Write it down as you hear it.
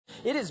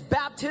It is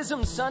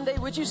Baptism Sunday.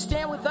 Would you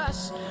stand with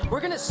us?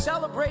 We're going to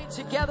celebrate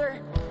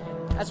together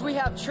as we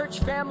have church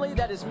family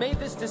that has made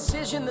this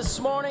decision this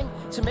morning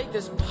to make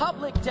this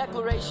public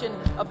declaration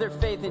of their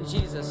faith in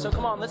Jesus. So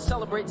come on, let's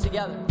celebrate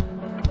together.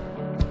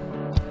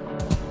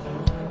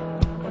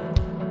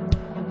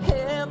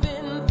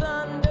 Heaven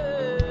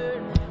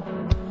thundered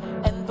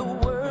and the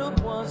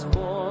world was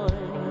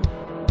born.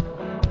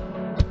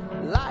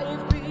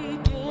 Life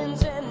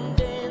begins and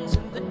ends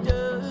in the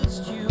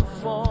dust you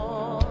form.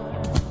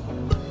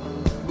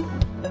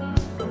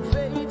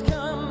 Faith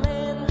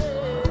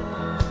commanded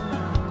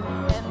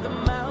and the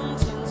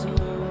mountains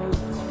moved.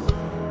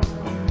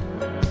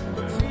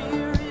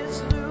 Fear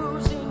is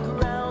losing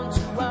ground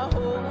to our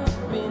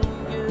hope in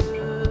you.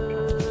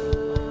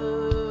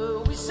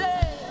 We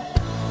say,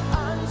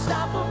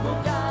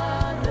 unstoppable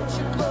God, let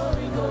your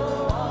glory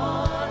go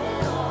on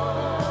and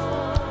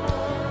on.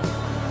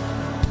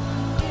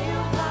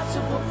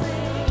 Impossible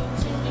things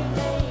in your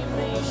name,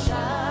 they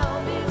shall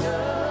be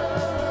done.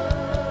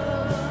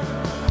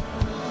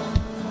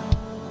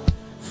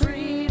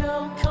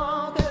 Freedom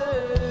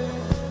conquered,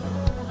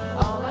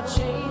 all our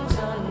chains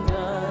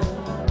undone.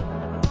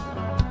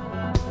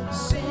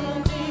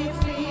 Sin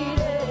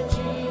defeated,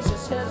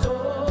 Jesus has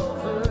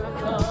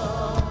overcome.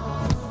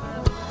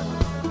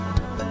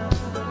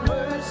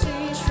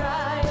 Mercy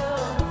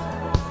triumphed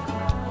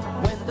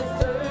when the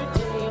third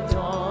day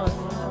dawned.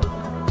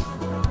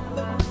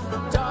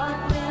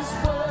 Darkness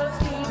was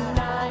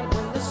denied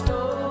when the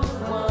storm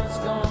was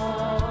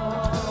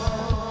gone.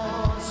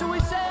 So we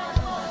say,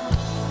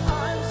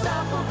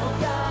 unstoppable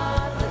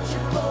God, let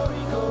your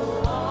glory go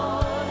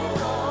on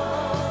and on.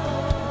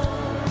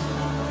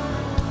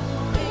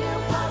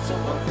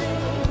 Impossible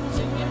things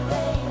in your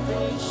name,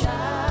 they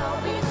shall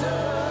be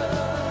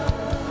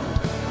done.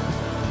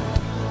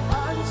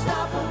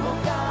 Unstoppable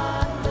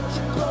God, let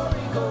your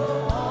glory go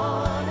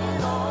on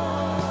and on.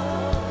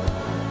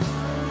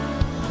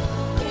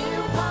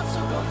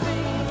 Impossible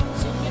things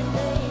in your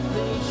name,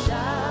 they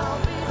shall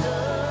be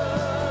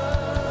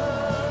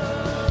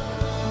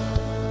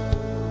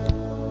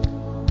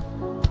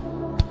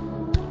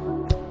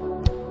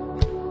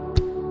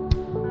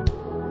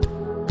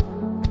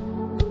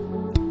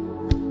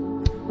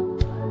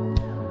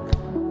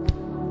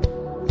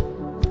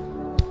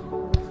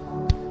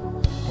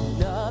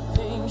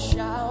Nothing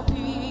shall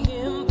be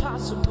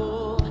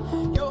impossible.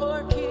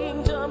 Your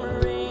kingdom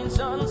reigns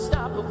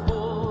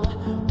unstoppable.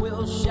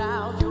 We'll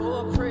shout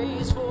your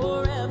praise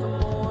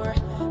forevermore.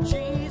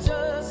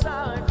 Jesus,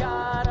 our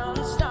God,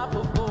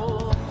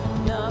 unstoppable.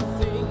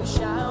 Nothing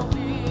shall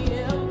be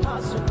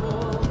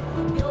impossible.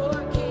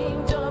 Your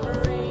kingdom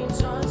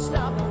reigns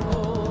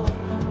unstoppable.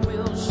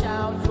 We'll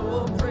shout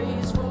your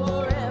praise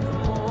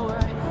forevermore.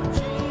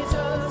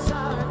 Jesus,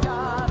 our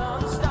God,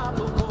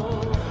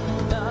 unstoppable.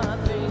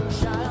 Nothing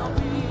shall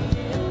be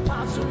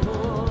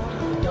impossible.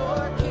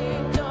 Your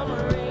kingdom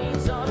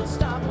reigns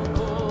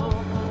unstoppable.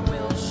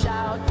 We'll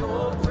shout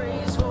your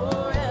praise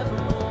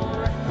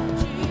forevermore.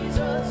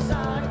 Jesus,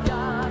 our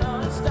God,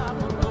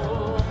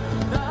 unstoppable.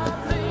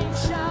 Nothing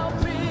shall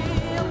be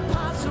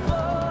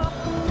impossible.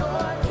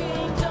 Your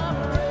kingdom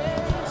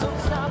reigns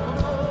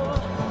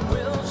unstoppable.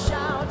 We'll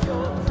shout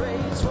your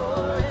praise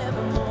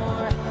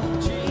forevermore.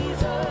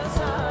 Jesus,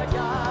 our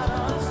God,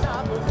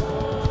 unstoppable.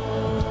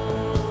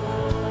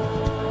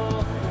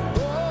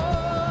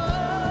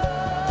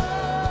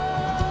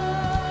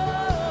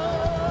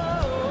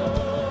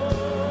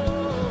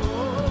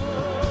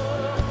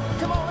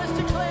 Come on, let's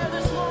declare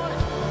this morning.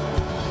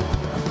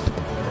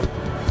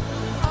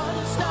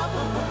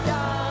 Unstoppable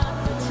God,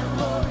 let your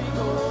glory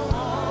go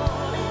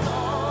on and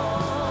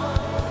on.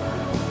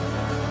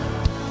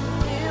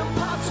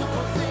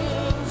 Impossible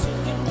things in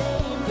your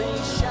name, they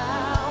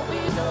shall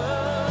be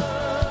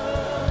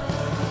done.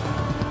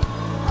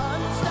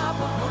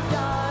 Unstoppable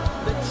God,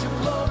 let your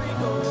glory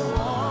go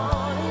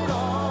on and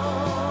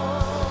on.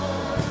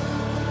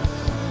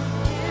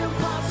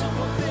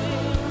 Impossible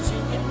things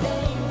in your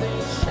name,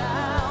 they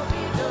shall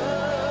be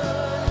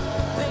done.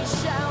 They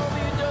shall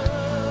be done.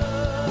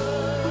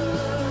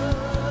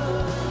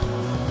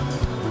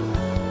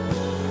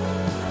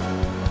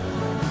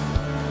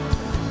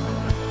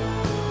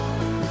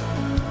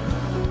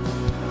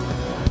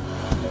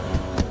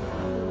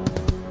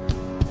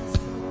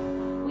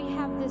 We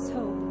have this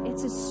hope.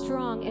 It's a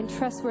strong and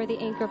trustworthy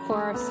anchor for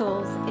our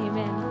souls.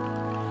 Amen.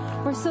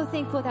 We're so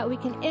thankful that we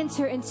can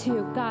enter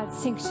into God's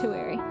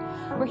sanctuary,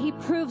 where He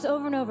proves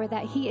over and over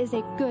that He is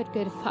a good,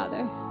 good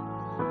Father.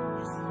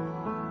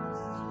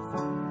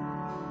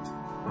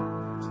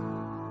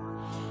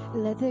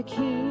 Let the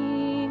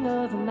King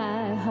of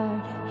my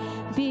heart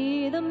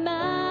be the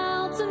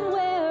mountain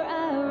where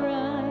I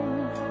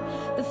run,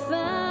 the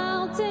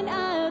fountain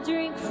I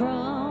drink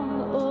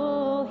from.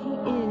 Oh, He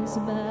is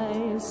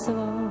my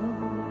song.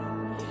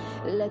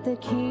 Let the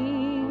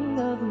King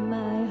of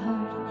my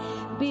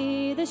heart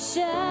be the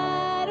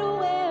shadow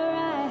where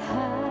I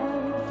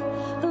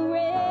hide, the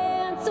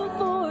ransom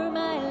for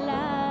my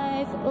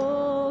life.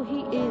 Oh,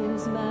 He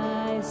is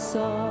my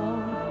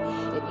song,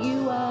 and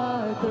You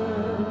are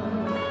good,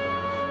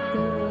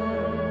 good.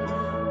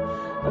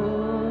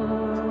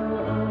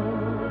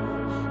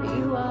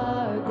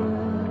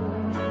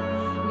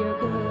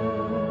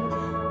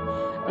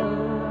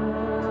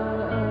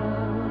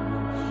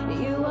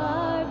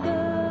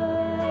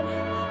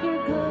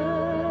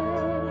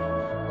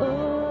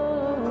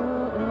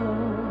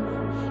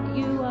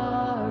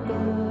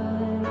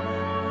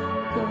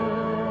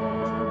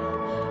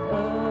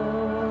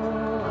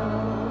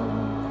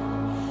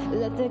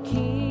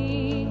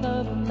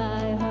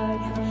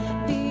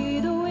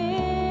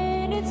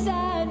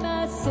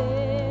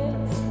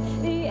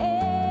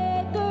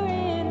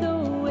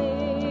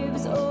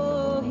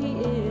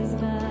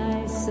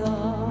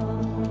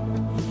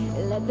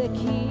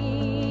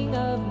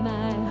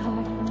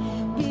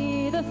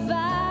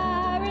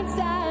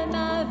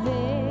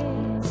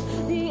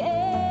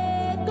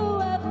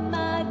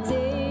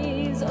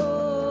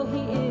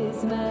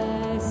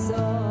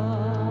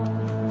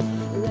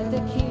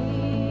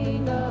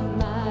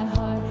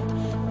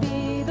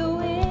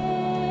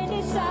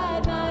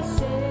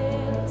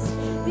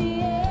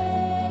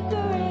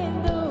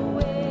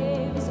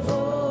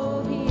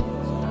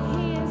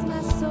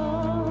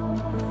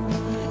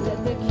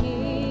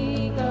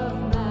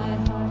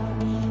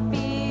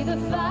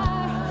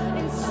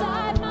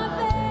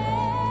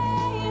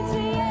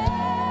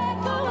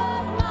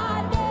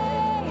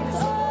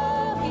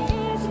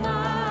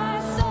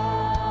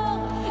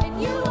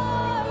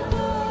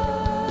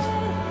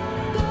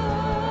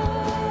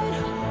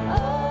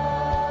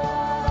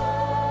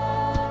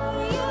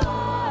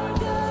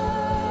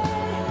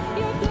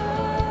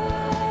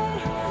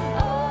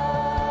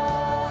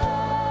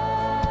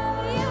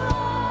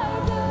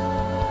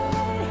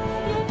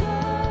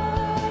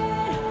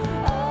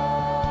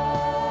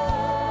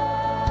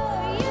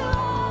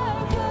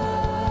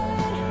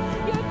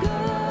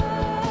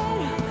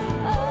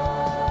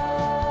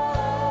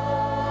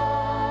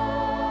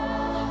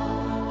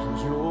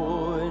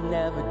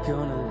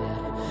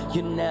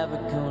 You're never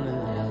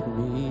gonna let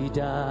me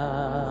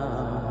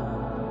down.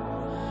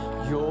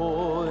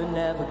 You're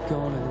never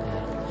gonna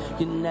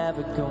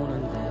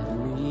let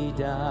me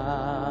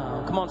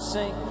down. Come on,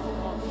 sing.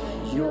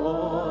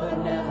 You're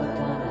never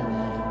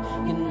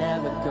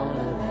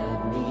gonna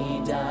let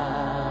me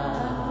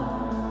down.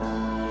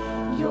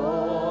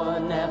 You're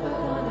never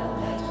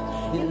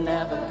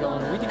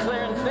gonna. We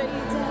declare in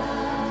faith.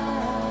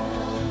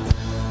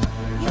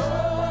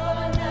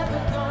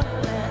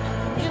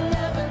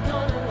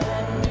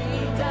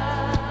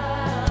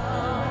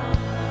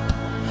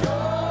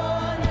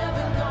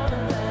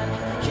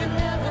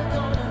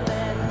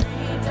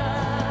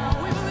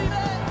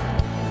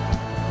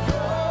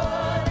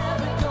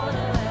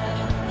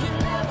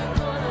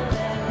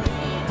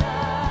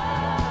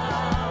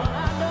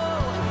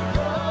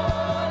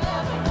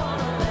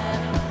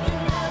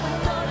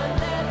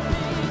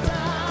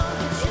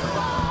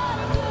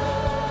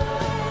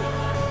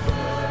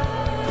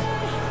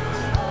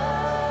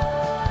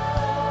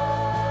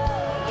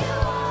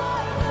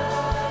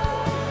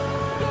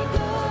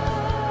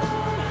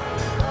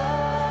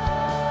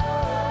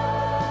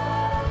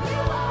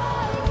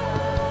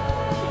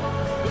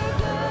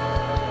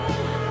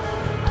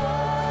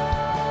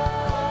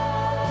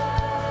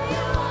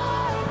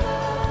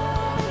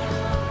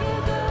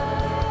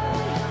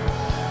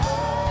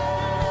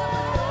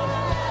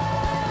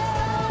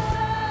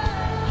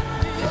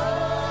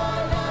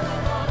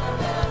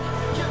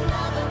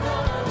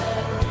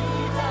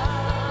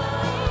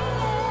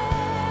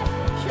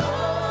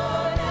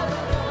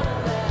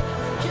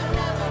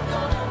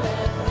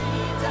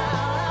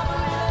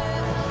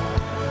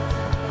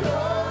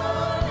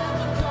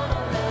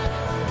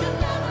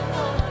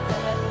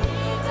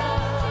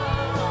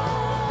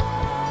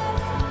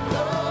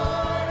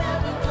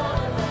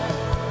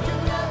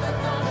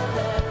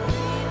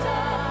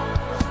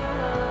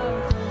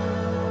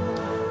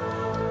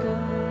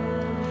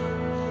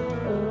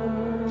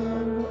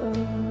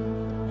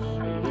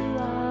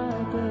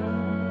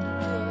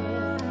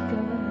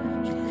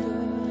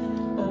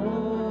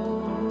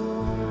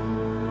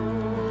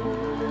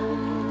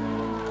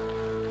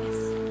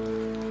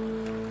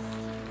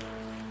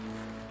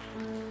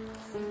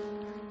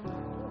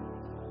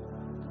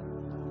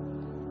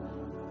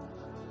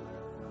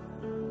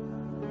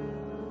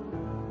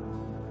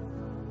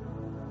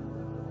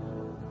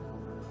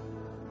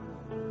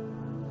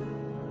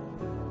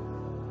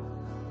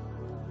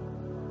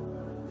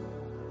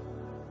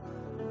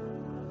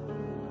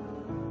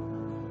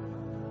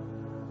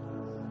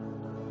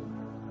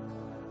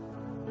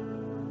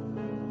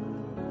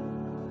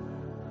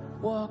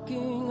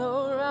 Walking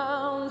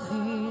around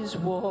these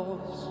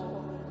walls,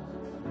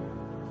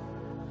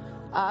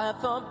 I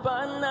thought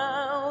by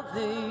now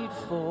they'd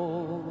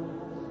fall,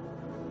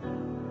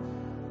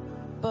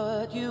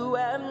 but you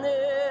have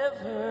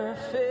never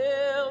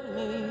failed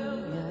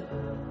me yet.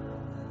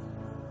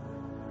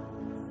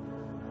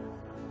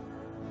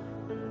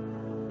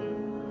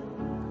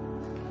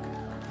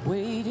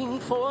 Waiting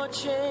for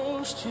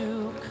change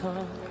to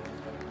come,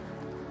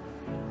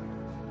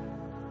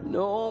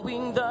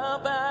 knowing the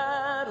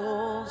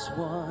battle's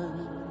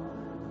won,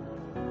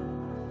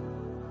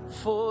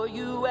 for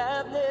you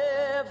have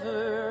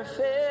never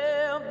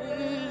failed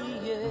me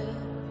yet.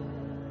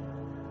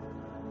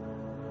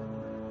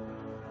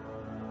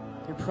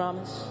 Your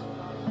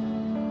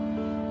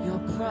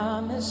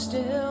promise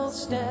still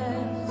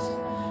stands.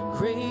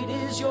 Great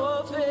is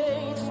your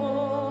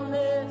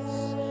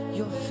faithfulness,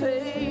 your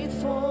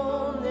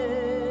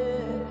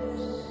faithfulness.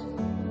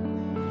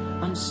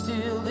 I'm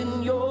still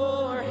in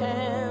your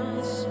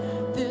hands.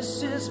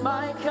 This is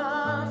my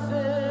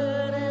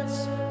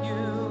confidence.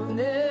 You've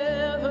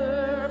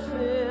never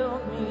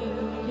failed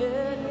me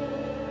yet.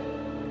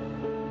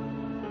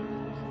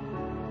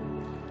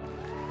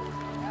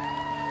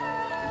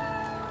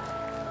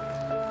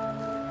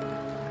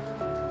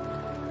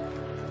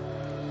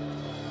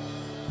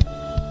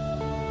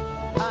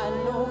 I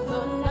know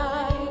the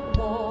night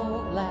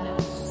won't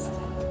last.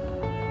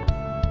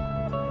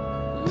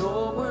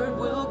 Your word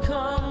will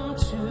come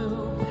to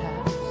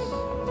pass.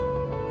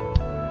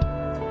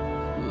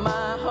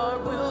 My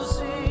heart will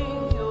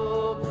sing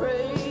your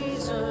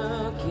praise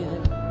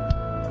again.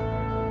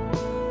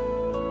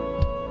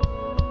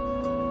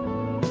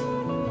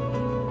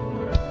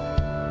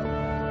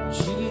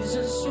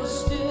 Jesus, you're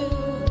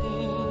still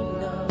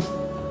enough.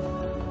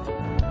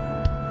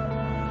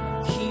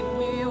 Keep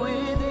me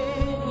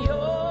within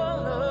your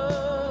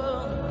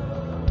love,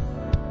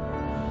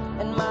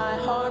 and my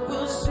heart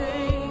will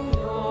sing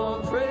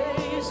your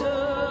praise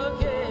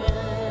again.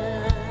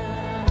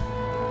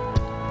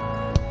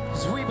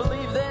 'Cause we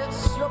believe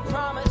this, your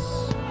promise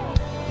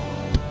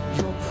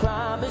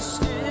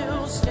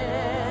still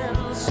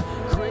stands.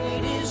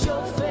 Great is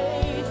your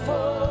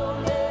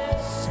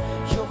faithfulness,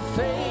 your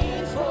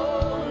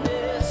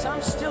faithfulness.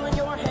 I'm still in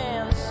your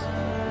hands.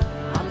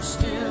 I'm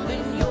still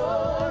in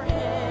your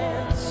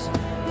hands.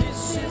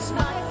 This is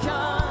my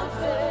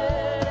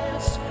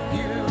confidence.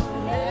 You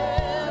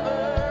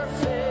never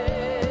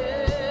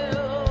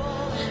fail.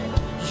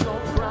 Your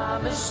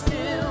promise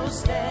still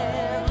stands.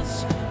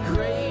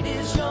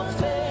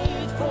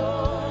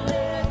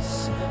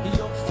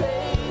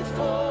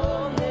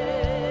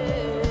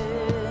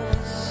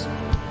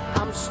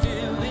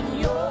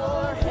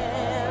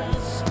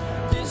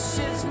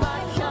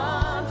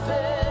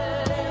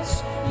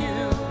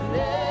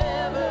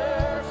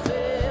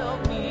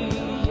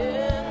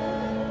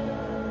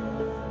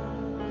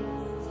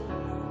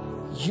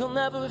 You'll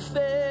never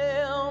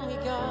fail me,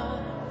 God.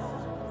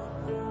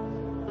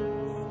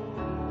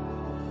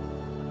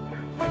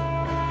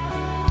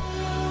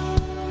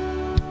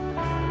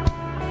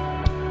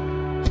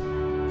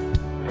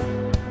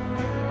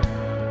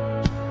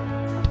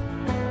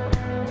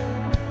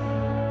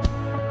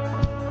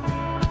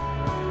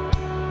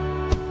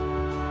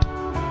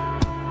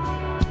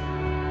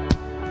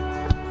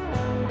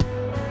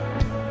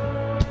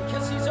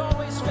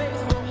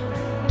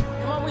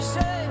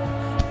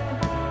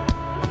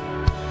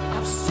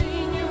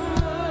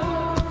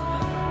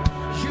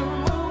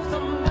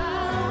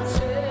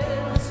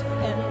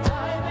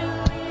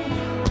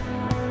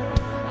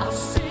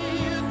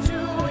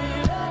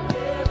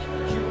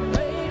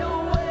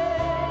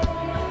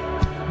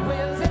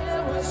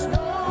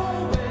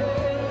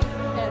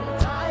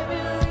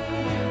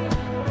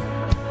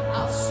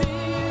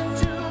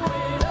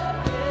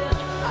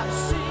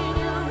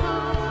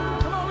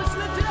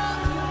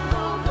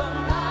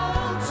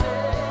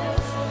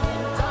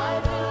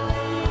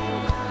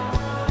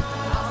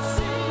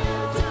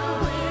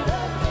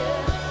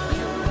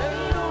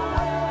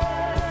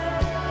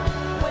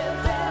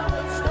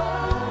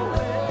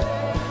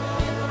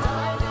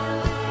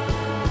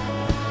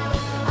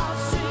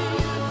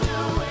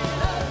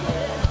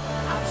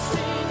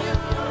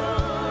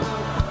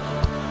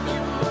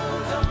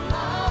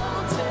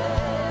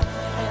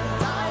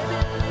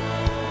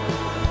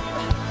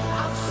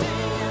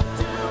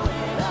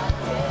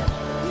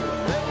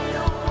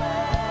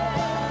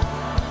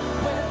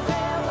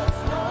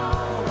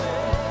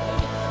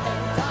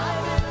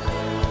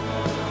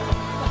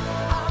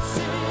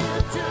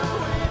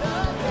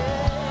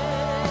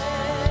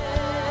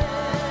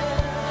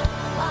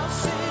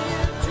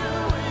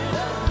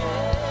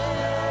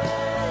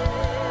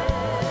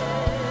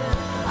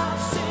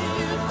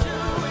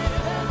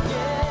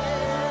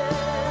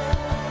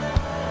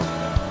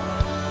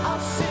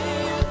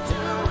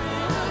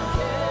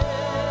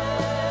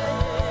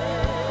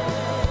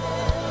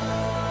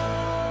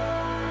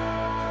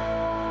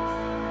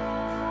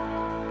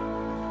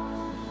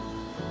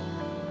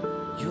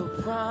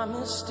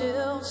 Promise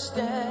still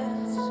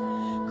stands.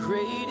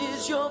 Great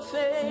is your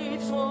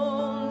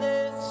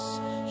faithfulness,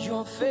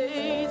 your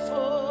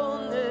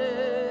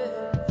faithfulness.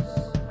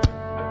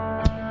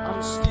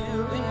 I'm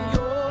still in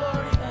your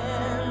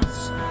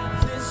hands.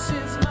 This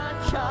is my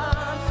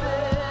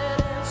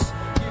confidence.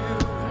 You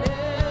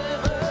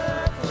never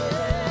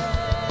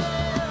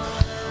fail.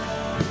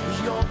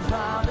 Your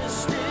promise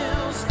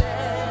still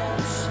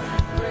stands.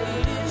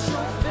 Great is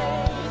your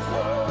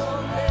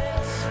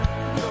faithfulness,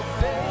 your faithfulness.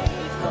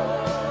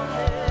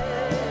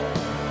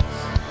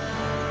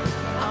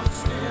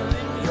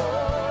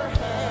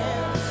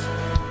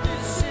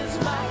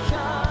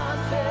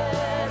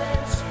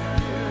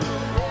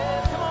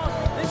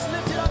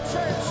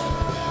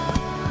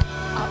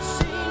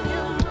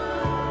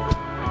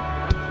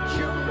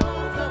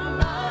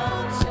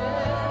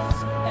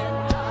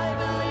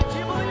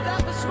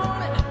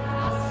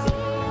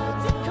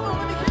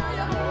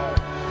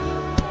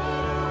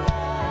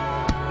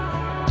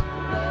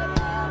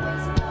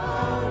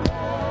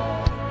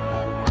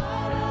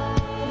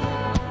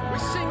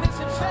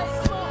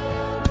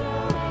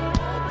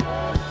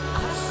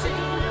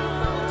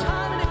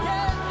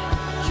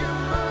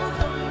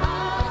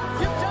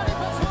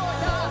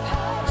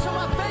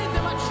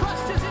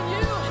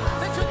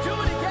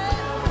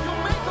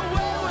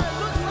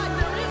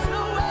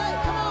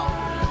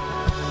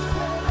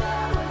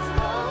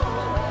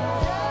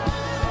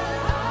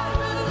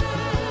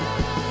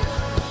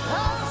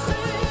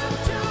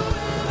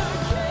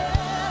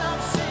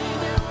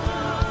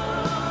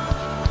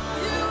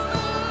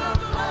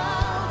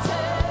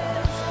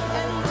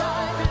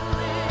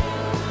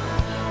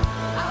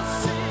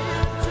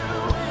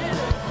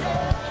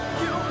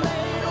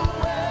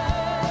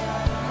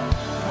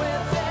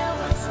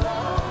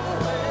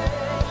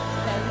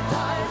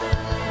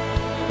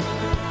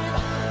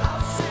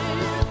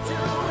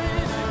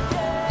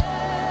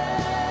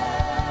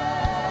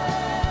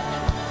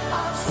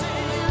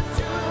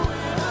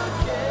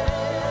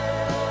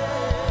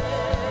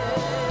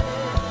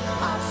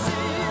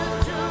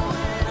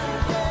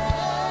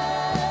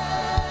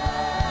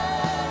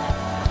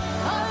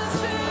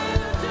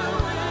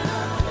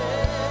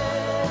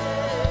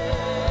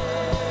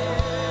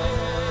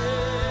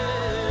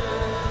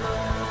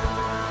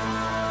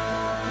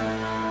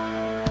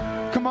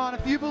 Come on,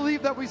 if you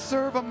believe that we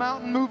serve a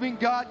mountain-moving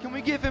God, can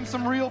we give him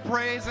some real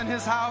praise in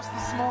his house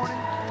this morning?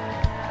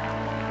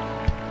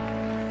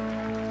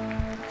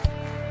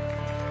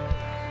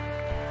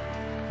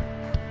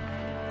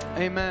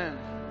 Amen.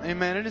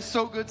 Amen. It is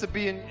so good to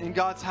be in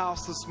God's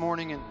house this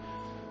morning, and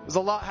there's a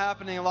lot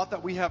happening, a lot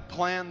that we have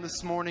planned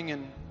this morning,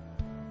 and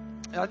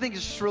I think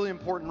it's just really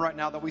important right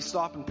now that we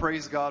stop and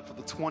praise God for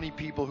the 20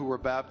 people who were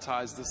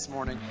baptized this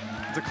morning,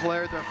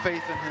 declared their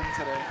faith in him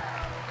today.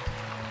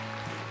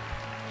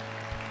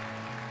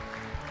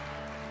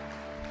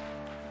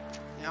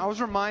 I was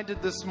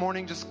reminded this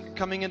morning, just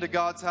coming into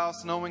God's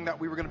house, knowing that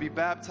we were going to be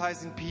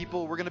baptizing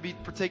people. We're going to be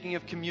partaking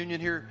of communion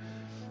here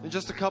in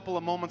just a couple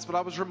of moments. But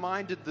I was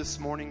reminded this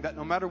morning that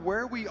no matter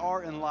where we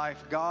are in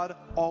life, God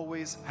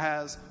always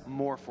has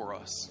more for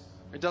us.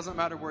 It doesn't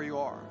matter where you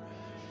are.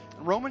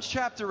 In Romans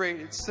chapter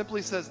 8, it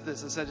simply says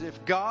this. It says,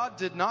 if God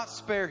did not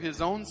spare his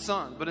own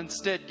son, but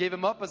instead gave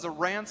him up as a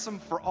ransom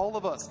for all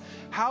of us,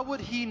 how would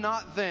he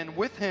not then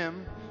with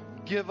him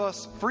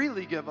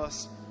freely give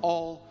us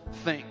all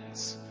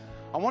things?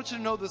 I want you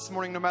to know this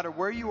morning, no matter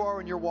where you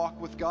are in your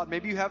walk with God,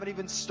 maybe you haven't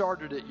even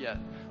started it yet,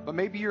 but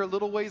maybe you're a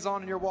little ways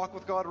on in your walk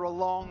with God or a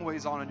long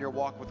ways on in your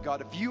walk with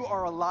God. If you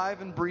are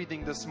alive and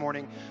breathing this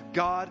morning,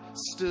 God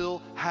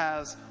still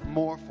has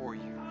more for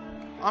you.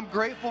 I'm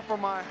grateful for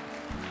my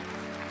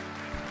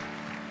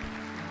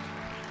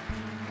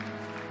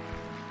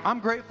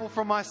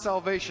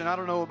salvation. I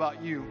don't know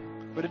about you,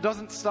 but it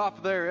doesn't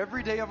stop there.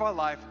 Every day of our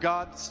life,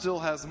 God still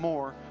has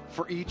more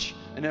for each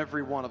and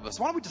every one of us.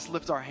 Why don't we just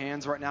lift our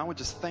hands right now and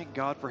just thank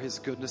God for his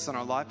goodness in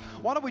our life?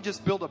 Why don't we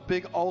just build a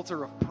big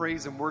altar of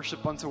praise and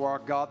worship unto our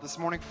God this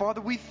morning?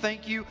 Father, we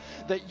thank you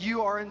that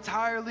you are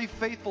entirely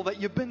faithful, that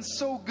you've been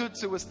so good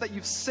to us, that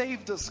you've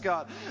saved us,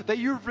 God, that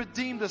you've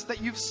redeemed us,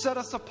 that you've set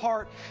us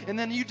apart. And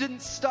then you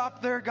didn't stop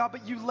there, God,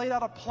 but you laid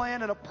out a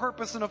plan and a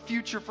purpose and a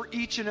future for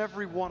each and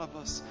every one of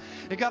us.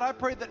 And God, I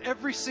pray that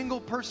every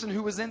single person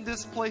who is in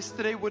this place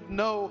today would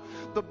know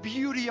the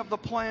beauty of the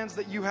plans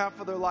that you have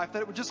for their life,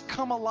 that it would just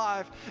come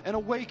alive and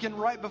awaken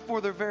right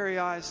before their very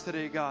eyes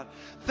today, God.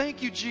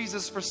 Thank you,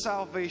 Jesus, for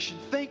salvation.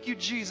 Thank you,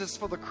 Jesus,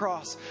 for the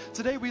cross.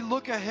 Today we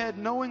look ahead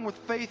knowing with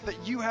faith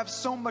that you have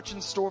so much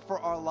in store for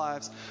our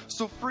lives.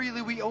 So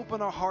freely we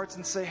open our hearts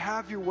and say,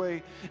 have your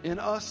way in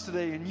us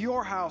today, in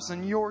your house,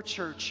 in your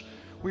church.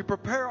 We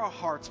prepare our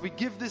hearts. We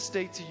give this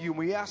day to you, and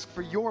we ask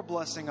for your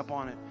blessing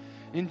upon it.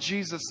 In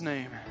Jesus'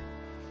 name,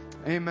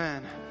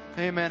 amen.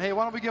 Amen. Hey,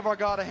 why don't we give our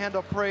God a hand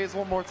of praise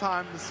one more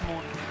time this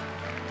morning?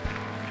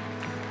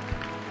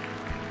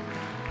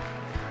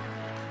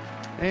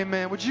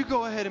 Amen. Would you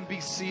go ahead and be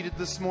seated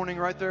this morning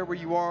right there where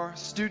you are?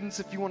 Students,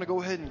 if you want to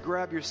go ahead and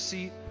grab your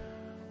seat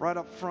right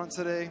up front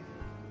today.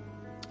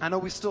 I know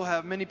we still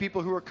have many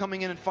people who are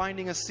coming in and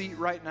finding a seat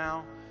right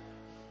now.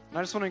 And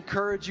I just want to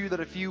encourage you that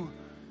if you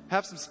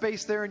have some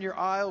space there in your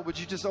aisle, would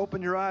you just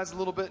open your eyes a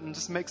little bit and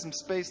just make some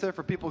space there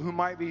for people who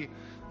might be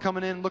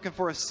coming in looking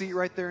for a seat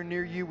right there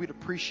near you? We'd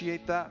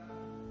appreciate that.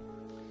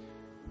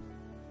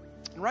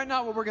 And right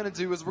now what we're going to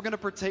do is we're going to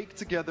partake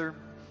together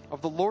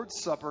of the Lord's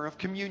Supper, of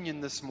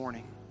communion this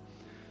morning.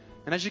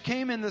 And as you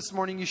came in this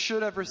morning, you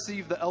should have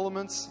received the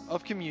elements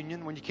of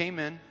communion when you came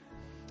in.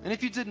 And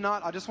if you did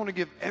not, I just want to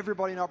give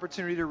everybody an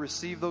opportunity to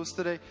receive those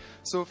today.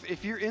 So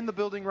if you're in the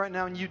building right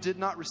now and you did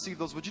not receive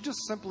those, would you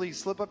just simply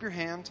slip up your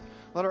hand,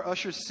 let our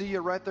ushers see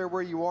you right there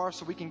where you are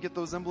so we can get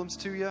those emblems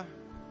to you?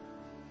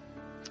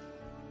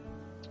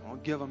 I'll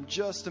give them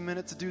just a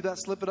minute to do that.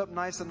 Slip it up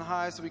nice and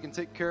high so we can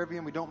take care of you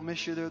and we don't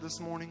miss you there this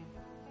morning.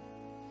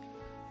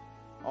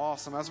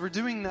 Awesome. As we're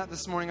doing that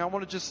this morning, I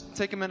want to just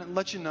take a minute and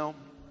let you know,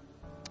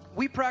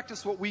 we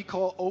practice what we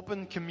call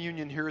open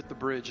communion here at the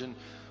Bridge. And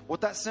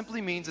what that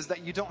simply means is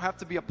that you don't have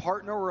to be a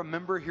partner or a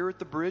member here at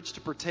the Bridge to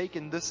partake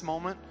in this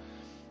moment.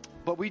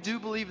 But we do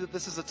believe that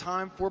this is a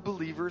time for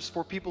believers,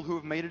 for people who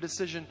have made a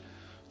decision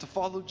to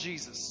follow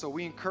Jesus. So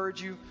we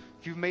encourage you,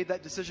 if you've made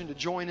that decision, to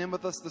join in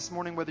with us this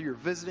morning, whether you're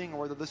visiting or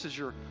whether this is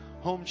your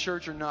home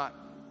church or not.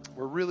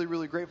 We're really,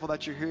 really grateful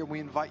that you're here, and we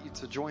invite you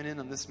to join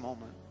in this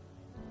moment.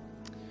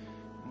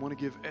 I want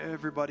to give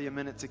everybody a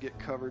minute to get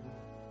covered.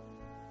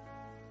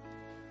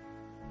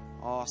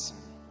 Awesome.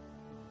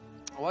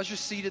 Well, as you're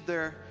seated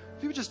there,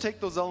 if you would just take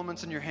those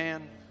elements in your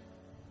hand.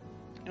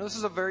 You know, this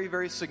is a very,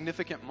 very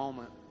significant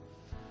moment.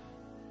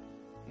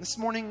 This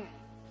morning,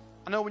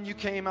 I know when you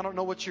came, I don't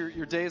know what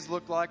your days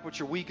look like, what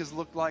your week has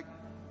looked like.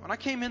 When I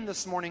came in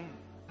this morning,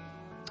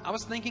 I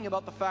was thinking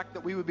about the fact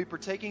that we would be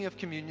partaking of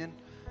communion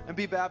and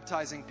be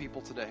baptizing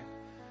people today.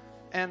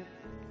 And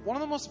one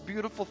of the most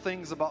beautiful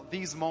things about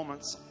these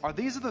moments are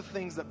these are the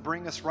things that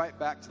bring us right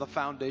back to the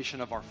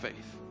foundation of our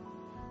faith.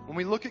 When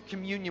we look at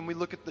communion, we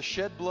look at the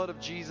shed blood of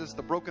Jesus,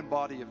 the broken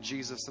body of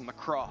Jesus, and the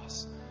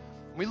cross.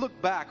 When we look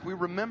back, we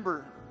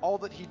remember all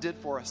that he did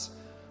for us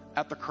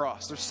at the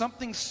cross. There's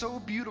something so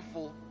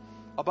beautiful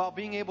about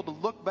being able to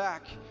look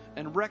back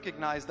and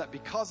recognize that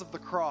because of the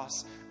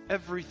cross,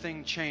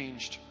 everything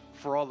changed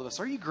for all of us.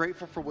 Are you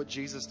grateful for what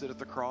Jesus did at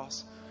the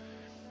cross?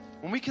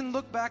 When we can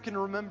look back and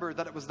remember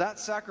that it was that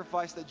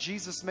sacrifice that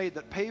Jesus made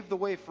that paved the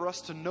way for us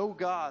to know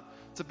God,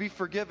 to be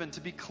forgiven, to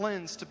be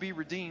cleansed, to be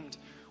redeemed,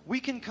 we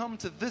can come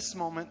to this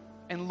moment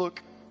and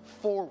look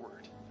forward.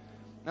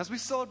 As we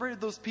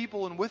celebrated those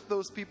people and with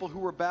those people who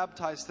were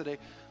baptized today,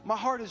 my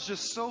heart is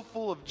just so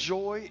full of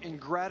joy and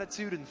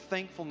gratitude and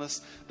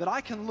thankfulness that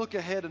I can look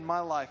ahead in my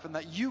life and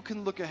that you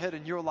can look ahead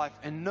in your life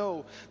and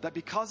know that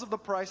because of the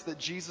price that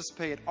Jesus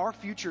paid, our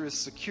future is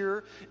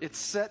secure, it's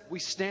set, we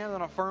stand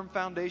on a firm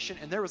foundation,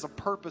 and there is a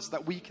purpose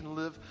that we can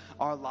live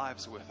our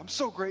lives with. I'm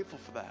so grateful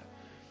for that.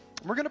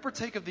 We're going to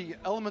partake of the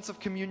elements of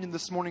communion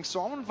this morning,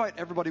 so I want to invite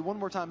everybody one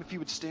more time if you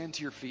would stand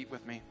to your feet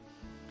with me.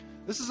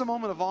 This is a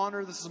moment of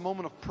honor. This is a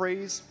moment of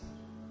praise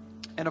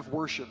and of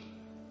worship.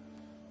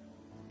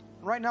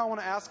 Right now, I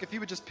want to ask if you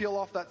would just peel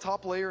off that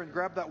top layer and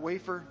grab that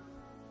wafer,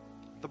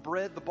 the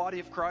bread, the body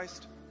of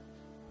Christ.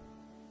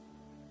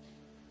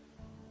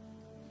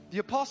 The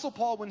Apostle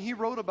Paul, when he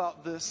wrote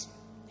about this,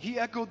 he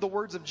echoed the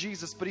words of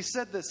Jesus, but he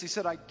said this. He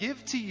said, I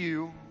give to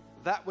you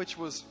that which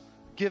was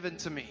given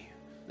to me.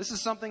 This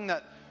is something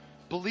that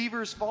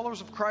believers, followers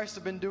of Christ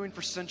have been doing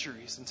for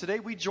centuries. And today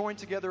we join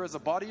together as a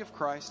body of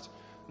Christ,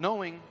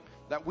 knowing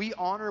that we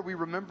honor, we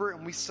remember,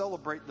 and we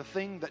celebrate the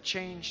thing that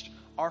changed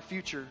our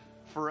future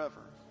forever.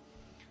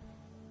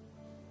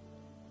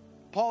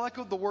 Paul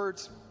echoed the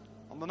words,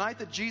 on the night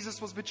that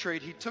Jesus was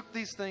betrayed, he took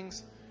these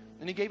things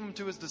and he gave them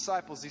to his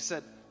disciples. He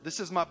said, this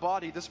is my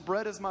body, this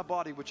bread is my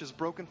body, which is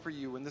broken for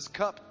you, and this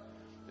cup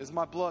is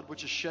my blood,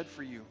 which is shed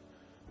for you.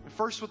 And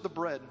first with the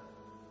bread,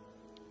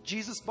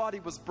 Jesus' body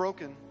was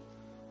broken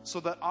so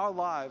that our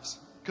lives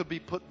could be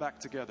put back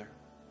together.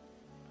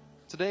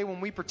 Today,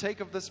 when we partake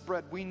of this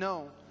bread, we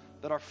know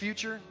that our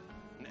future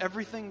and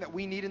everything that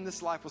we need in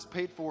this life was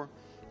paid for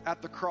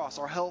at the cross.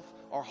 Our health,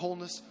 our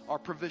wholeness, our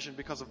provision,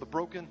 because of the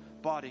broken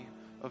body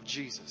of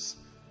Jesus.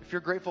 If you're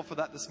grateful for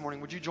that this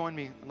morning, would you join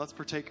me and let's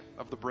partake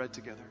of the bread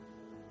together.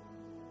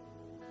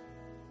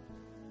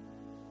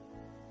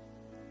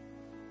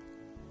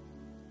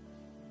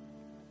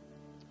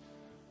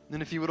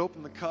 Then if you would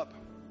open the cup.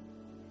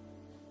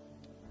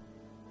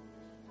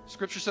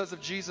 Scripture says of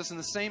Jesus, in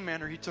the same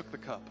manner, he took the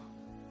cup.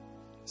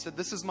 He said,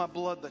 this is my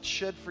blood that's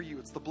shed for you.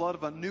 It's the blood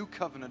of a new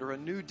covenant or a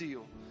new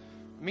deal.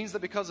 It means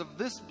that because of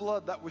this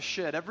blood that was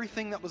shed,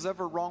 everything that was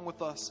ever wrong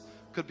with us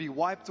could be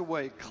wiped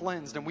away,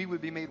 cleansed, and we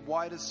would be made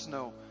white as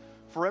snow,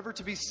 forever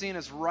to be seen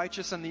as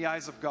righteous in the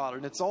eyes of God.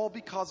 And it's all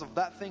because of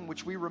that thing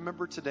which we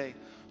remember today,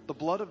 the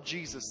blood of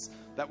Jesus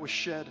that was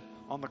shed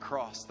on the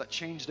cross, that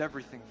changed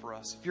everything for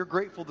us. If you're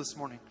grateful this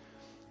morning,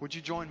 would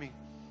you join me?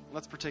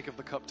 Let's partake of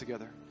the cup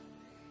together.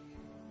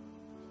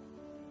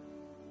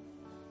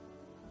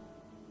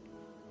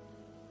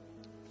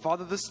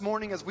 Father, this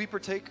morning as we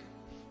partake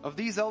of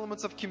these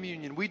elements of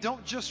communion, we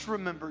don't just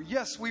remember.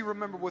 Yes, we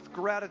remember with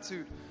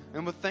gratitude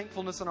and with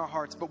thankfulness in our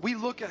hearts, but we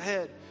look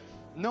ahead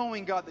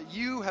knowing, God, that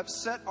you have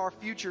set our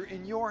future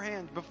in your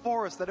hand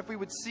before us, that if we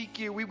would seek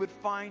you, we would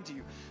find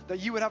you, that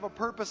you would have a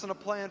purpose and a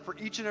plan for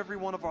each and every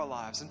one of our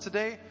lives. And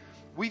today,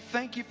 we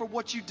thank you for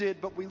what you did,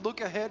 but we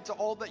look ahead to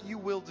all that you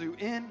will do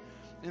in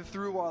and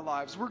through our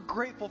lives. We're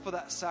grateful for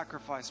that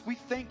sacrifice. We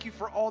thank you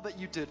for all that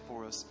you did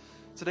for us.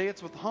 Today,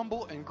 it's with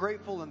humble and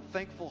grateful and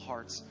thankful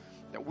hearts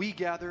that we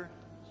gather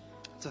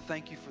to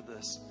thank you for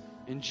this.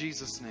 In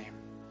Jesus' name,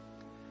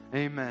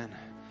 amen.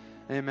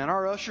 Amen.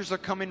 Our ushers are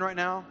coming right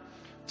now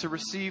to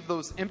receive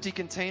those empty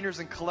containers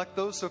and collect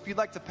those. So if you'd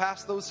like to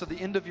pass those to the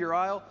end of your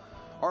aisle,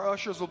 our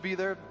ushers will be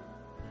there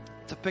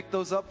to pick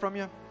those up from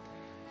you.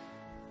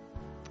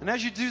 And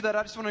as you do that,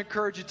 I just want to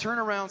encourage you, turn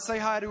around, say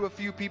hi to a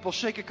few people,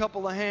 shake a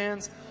couple of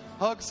hands,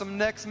 hug some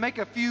necks, make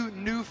a few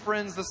new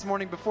friends this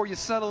morning before you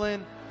settle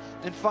in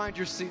and find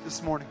your seat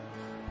this morning.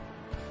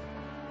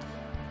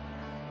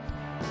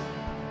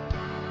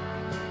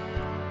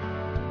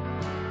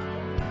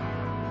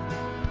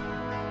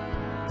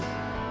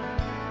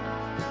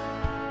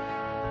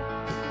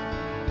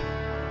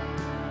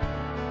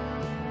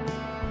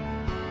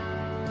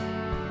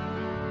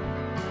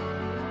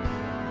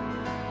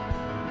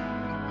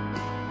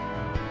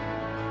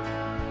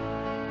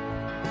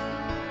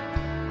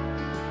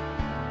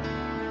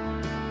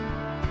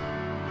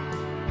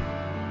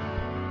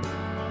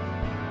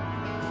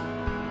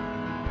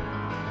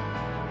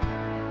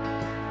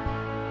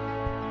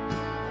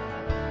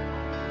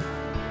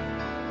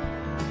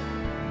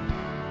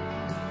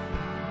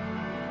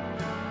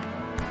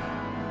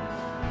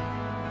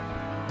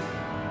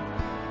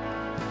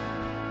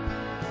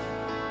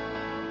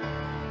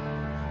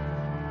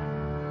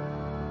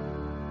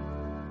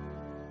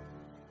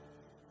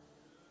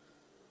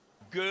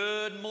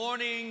 Good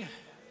morning.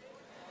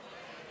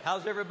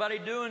 How's everybody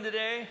doing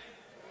today?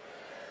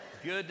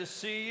 Good to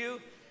see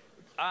you.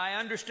 I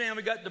understand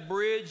we got the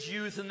Bridge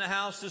youth in the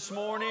house this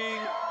morning.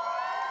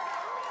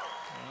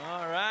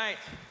 All right.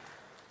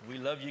 We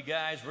love you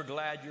guys. We're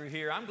glad you're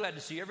here. I'm glad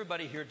to see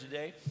everybody here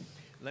today.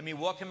 Let me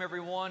welcome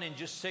everyone and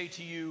just say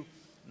to you,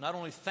 not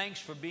only thanks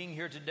for being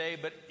here today,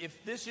 but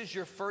if this is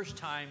your first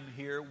time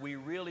here, we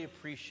really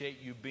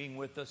appreciate you being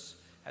with us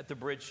at the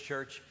Bridge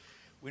Church.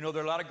 We know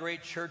there are a lot of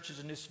great churches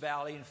in this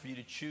valley, and for you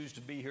to choose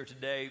to be here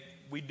today,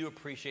 we do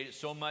appreciate it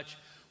so much.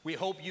 We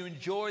hope you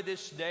enjoy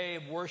this day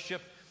of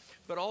worship,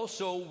 but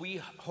also we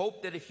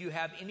hope that if you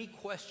have any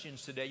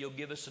questions today, you'll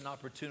give us an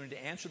opportunity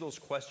to answer those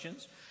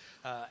questions.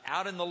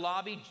 Out in the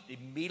lobby,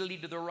 immediately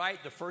to the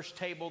right, the first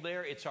table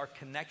there, it's our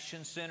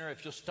Connection Center.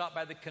 If you'll stop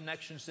by the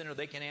Connection Center,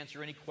 they can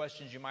answer any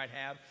questions you might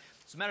have.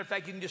 As a matter of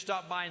fact, you can just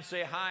stop by and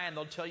say hi, and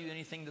they'll tell you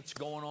anything that's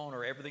going on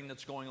or everything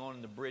that's going on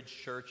in the Bridge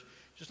Church.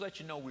 Just let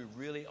you know we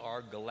really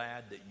are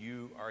glad that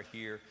you are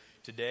here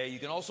today. You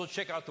can also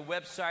check out the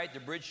website,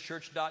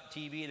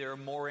 thebridgechurch.tv. There are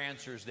more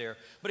answers there.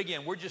 But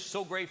again, we're just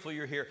so grateful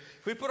you're here.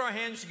 Can we put our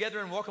hands together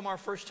and welcome our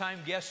first-time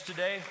guests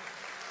today?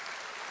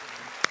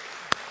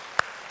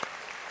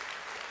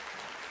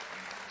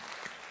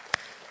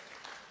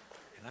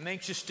 I'm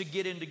anxious to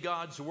get into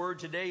God's Word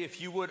today. If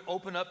you would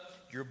open up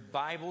your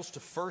Bibles to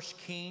 1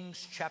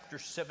 Kings chapter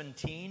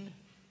 17.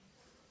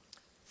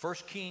 1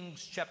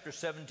 Kings chapter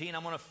 17.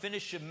 I'm going to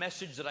finish a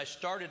message that I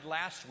started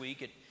last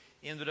week. It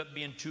ended up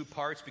being 2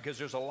 parts because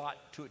there's a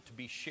lot to it to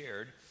be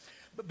shared.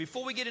 But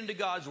before we get into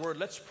God's Word,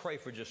 let's pray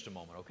for just a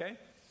moment, okay?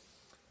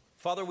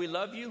 Father, we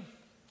love you.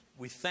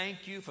 We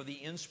thank you for the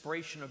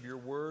inspiration of your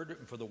Word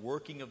and for the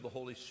working of the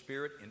Holy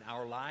Spirit in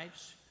our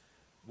lives.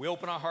 We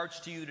open our hearts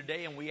to you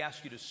today and we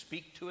ask you to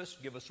speak to us,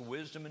 give us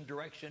wisdom and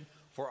direction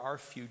for our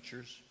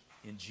futures.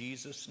 In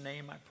Jesus'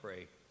 name I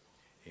pray.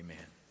 Amen.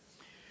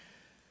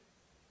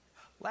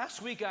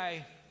 Last week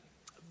I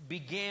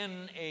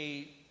began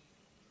a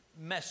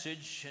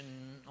message, and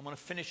I'm going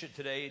to finish it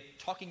today,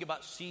 talking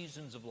about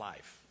seasons of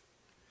life.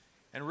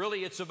 And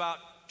really it's about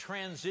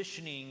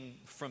transitioning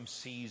from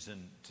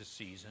season to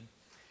season.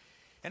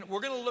 And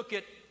we're going to look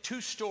at 2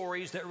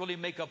 stories that really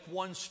make up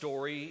one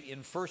story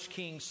in 1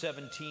 Kings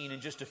 17. In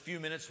just a few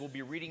minutes, we'll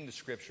be reading the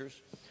scriptures.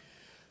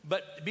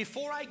 But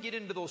before I get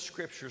into those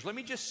scriptures, let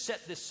me just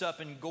set this up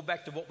and go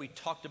back to what we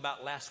talked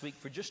about last week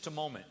for just a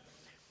moment.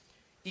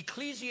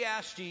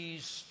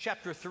 Ecclesiastes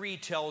chapter 3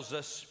 tells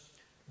us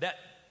that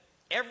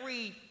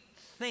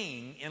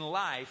everything in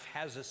life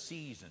has a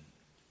season.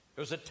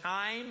 There's a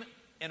time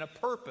and a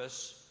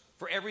purpose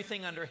for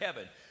everything under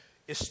heaven,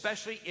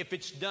 especially if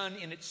it's done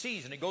in its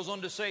season. It goes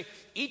on to say,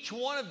 each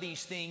one of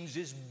these things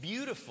is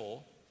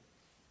beautiful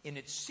in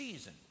its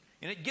season.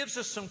 And it gives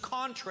us some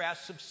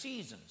contrasts of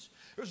seasons.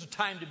 There's a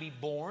time to be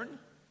born.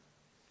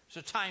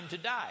 There's a time to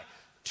die.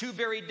 2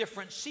 very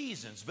different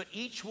seasons, but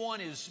each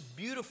one is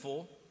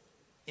beautiful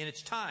in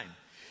its time.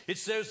 It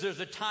says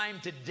there's a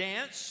time to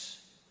dance,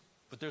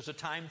 but there's a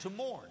time to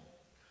mourn.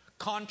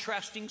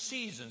 Contrasting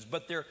seasons,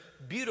 but they're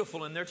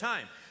beautiful in their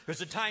time.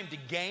 There's a time to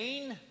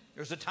gain.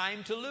 There's a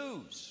time to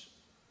lose.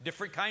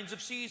 Different kinds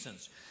of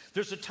seasons.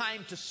 There's a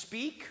time to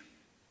speak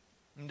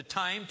and a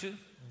time to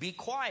be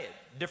quiet.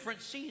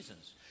 Different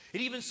seasons.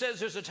 It even says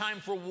there's a time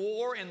for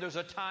war and there's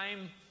a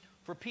time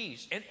for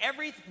peace. And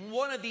every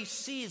one of these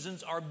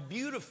seasons are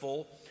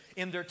beautiful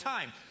in their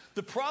time.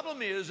 The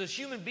problem is, as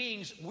human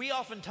beings, we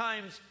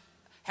oftentimes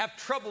have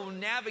trouble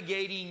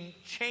navigating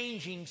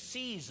changing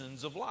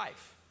seasons of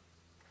life.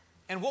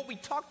 And what we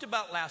talked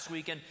about last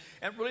week, and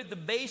really the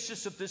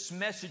basis of this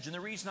message, and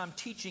the reason I'm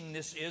teaching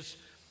this is,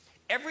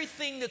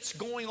 everything that's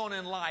going on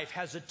in life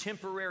has a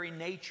temporary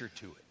nature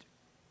to it.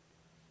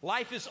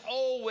 Life is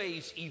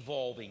always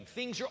evolving.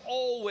 Things are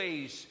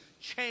always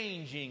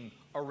changing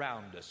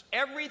around us.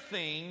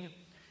 Everything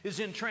is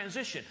in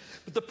transition.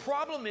 But the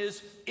problem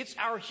is, it's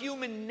our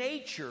human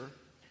nature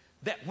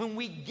that when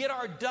we get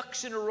our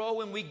ducks in a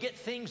row and we get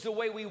things the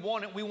way we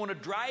want it, we want to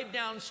drive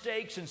down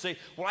stakes and say,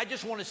 well, I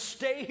just want to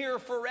stay here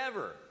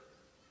forever.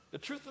 The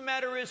truth of the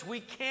matter is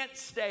we can't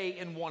stay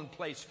in one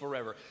place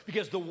forever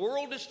because the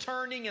world is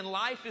turning and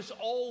life is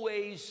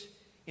always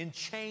in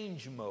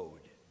change mode.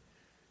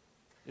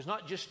 There's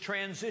not just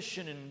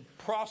transition and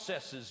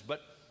processes,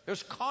 but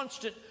there's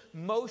constant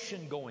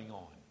motion going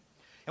on.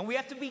 And we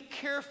have to be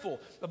careful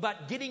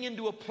about getting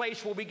into a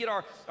place where we get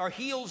our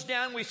heels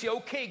down. We say,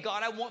 okay,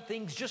 God, I want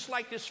things just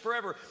like this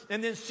forever.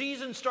 And then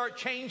seasons start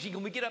changing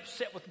and we get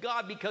upset with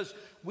God because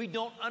we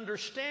don't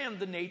understand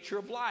the nature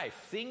of life.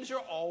 Things are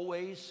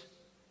always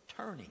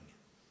turning.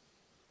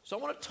 So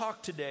I want to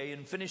talk today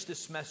and finish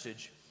this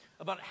message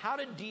about how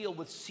to deal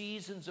with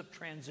seasons of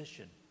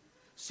transition,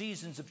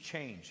 seasons of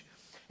change.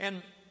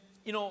 And,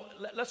 you know,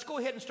 let's go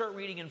ahead and start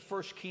reading in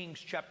 1 Kings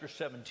chapter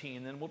 17.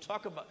 And then we'll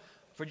talk about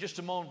for just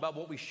a moment about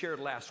what we shared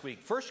last week.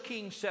 1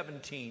 Kings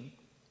 17,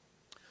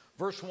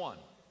 verse 1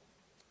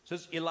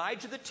 says,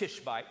 Elijah the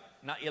Tishbite.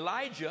 Now,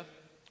 Elijah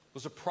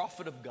was a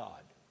prophet of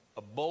God,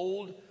 a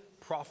bold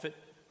prophet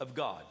of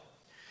God.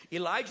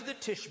 Elijah the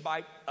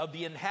Tishbite of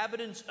the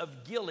inhabitants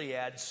of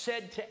Gilead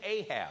said to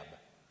Ahab.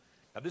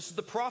 Now, this is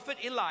the prophet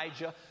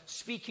Elijah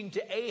speaking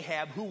to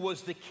Ahab, who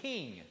was the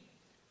king.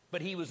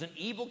 But he was an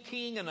evil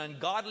king, an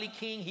ungodly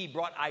king. He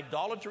brought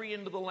idolatry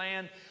into the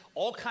land,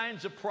 all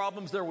kinds of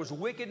problems. There was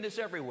wickedness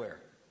everywhere.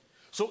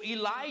 So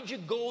Elijah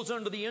goes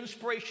under the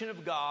inspiration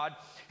of God,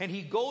 and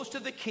he goes to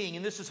the king,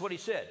 and this is what he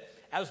said.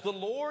 As the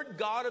Lord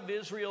God of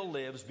Israel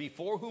lives,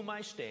 before whom I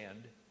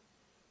stand,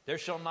 there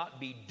shall not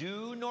be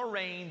dew nor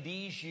rain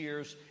these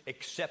years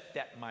except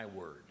at my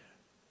word.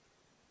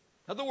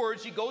 In other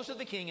words, he goes to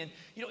the king, and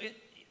you know,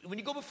 when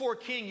you go before a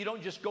king, you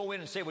don't just go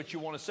in and say what you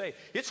want to say.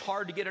 It's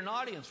hard to get an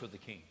audience with the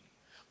king.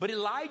 But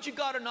Elijah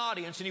got an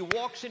audience, and he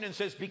walks in and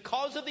says,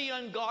 because of the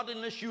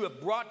ungodliness you have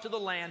brought to the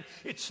land,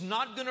 it's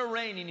not going to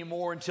rain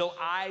anymore until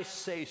I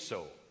say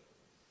so.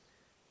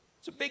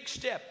 It's a big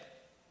step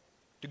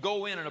to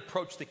go in and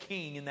approach the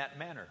king in that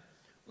manner.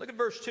 Look at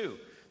verse 2.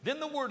 Then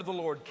the word of the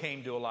Lord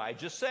came to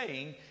Elijah,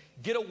 saying,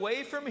 get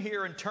away from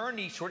here and turn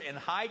eastward and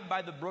hide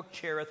by the brook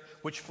Cherith,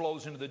 which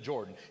flows into the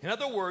Jordan. In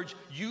other words,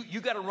 you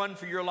got to run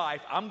for your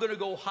life. I'm going to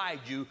go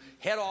hide you.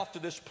 Head off to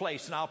this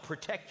place, and I'll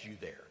protect you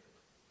there.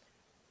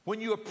 When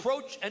you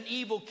approach an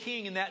evil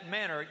king in that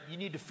manner, you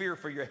need to fear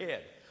for your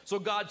head. So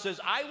God says,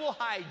 I will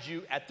hide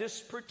you at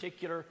this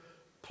particular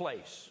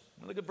place.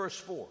 Look at verse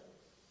 4.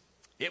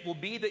 It will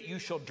be that you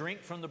shall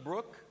drink from the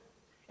brook,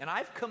 and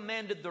I've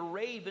commanded the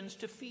ravens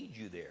to feed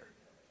you there.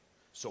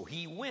 So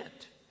he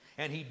went,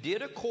 and he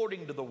did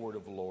according to the word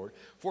of the Lord,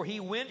 for he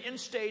went and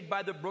stayed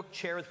by the brook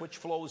Cherith, which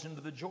flows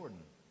into the Jordan.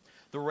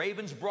 The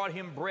ravens brought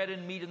him bread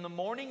and meat in the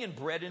morning and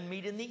bread and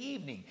meat in the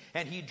evening,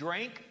 and he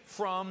drank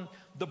from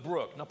the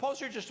brook. Now pause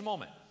here just a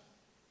moment.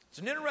 It's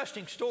an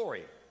interesting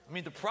story. I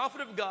mean, the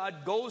prophet of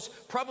God goes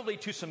probably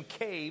to some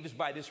caves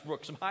by this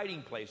brook, some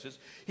hiding places.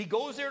 He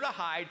goes there to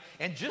hide,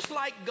 and just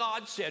like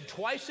God said,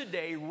 twice a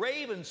day,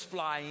 ravens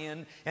fly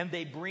in, and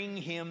they bring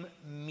him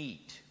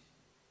meat.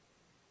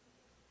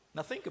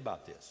 Now think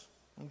about this,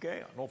 okay? I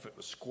don't know if it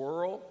was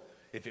squirrel,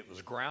 if it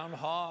was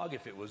groundhog,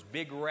 if it was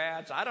big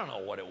rats. I don't know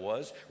what it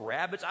was.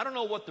 Rabbits. I don't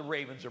know what the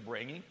ravens are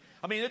bringing.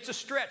 I mean, it's a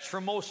stretch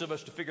for most of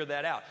us to figure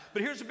that out.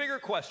 But here's a bigger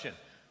question.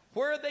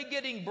 Where are they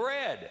getting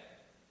bread?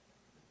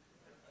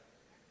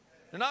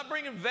 They're not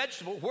bringing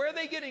vegetables. Where are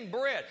they getting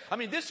bread? I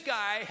mean, this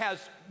guy has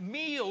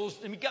meals,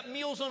 and he's got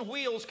meals on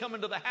wheels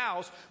coming to the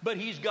house, but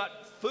he's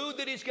got food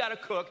that he's got to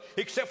cook,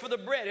 except for the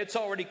bread. It's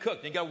already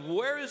cooked. And you go,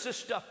 where is this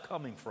stuff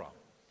coming from?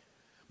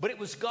 But it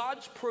was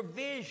God's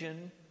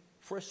provision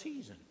for a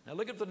season. Now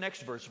look at the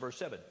next verse, verse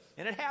 7.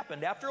 And it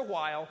happened after a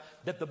while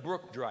that the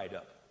brook dried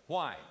up.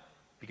 Why?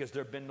 Because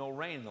there had been no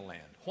rain in the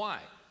land. Why?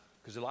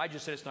 Because Elijah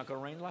said it's not going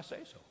to rain until I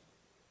say so.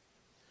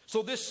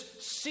 So this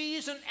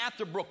season at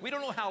the brook, we don't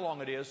know how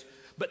long it is,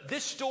 but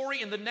this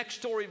story and the next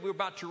story we're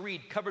about to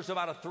read covers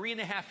about a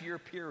 3.5-year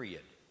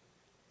period.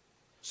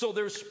 So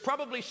there's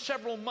probably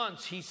several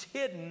months he's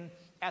hidden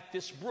at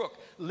this brook,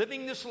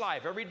 living this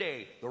life every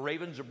day. The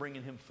ravens are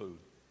bringing him food.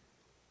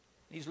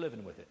 He's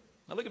living with it.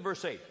 Now look at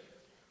verse 8.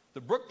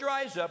 The brook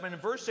dries up, and in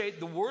verse 8,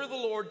 the word of the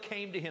Lord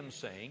came to him,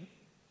 saying,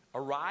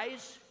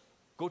 Arise,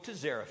 go to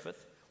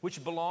Zarephath,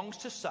 which belongs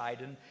to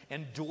Sidon,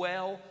 and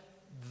dwell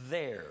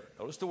there.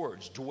 Notice the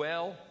words,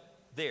 dwell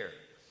there.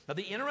 Now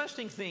the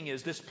interesting thing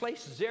is, this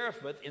place,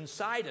 Zarephath in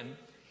Sidon,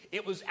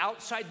 it was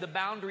outside the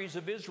boundaries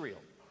of Israel.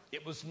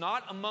 It was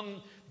not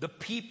among the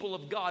people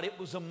of God. It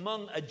was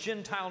among a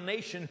Gentile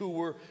nation who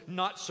were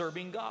not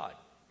serving God.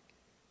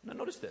 Now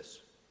notice this.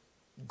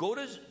 Go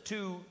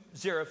to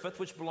Zarephath,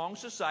 which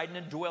belongs to Sidon,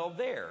 and dwell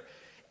there.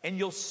 And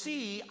you'll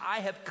see I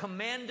have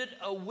commanded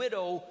a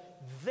widow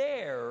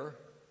there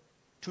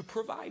to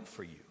provide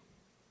for you.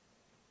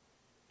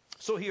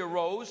 So he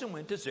arose and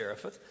went to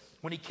Zarephath.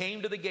 When he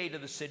came to the gate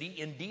of the city,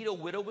 indeed a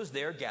widow was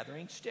there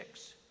gathering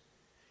sticks.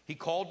 He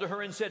called to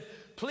her and said,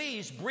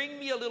 Please bring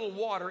me a little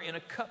water in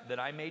a cup that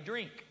I may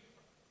drink.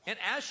 And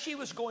as she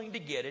was going to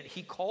get it,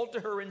 he called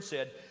to her and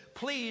said,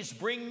 Please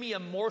bring me a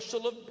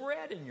morsel of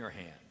bread in your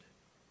hand.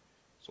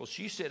 So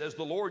she said, As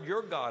the Lord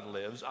your God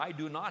lives, I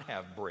do not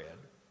have bread,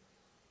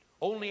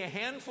 only a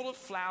handful of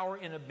flour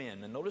in a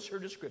bin. And notice her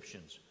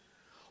descriptions.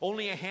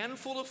 Only a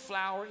handful of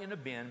flour in a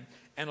bin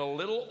and a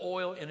little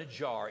oil in a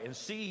jar. And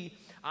see,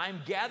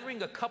 I'm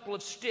gathering a couple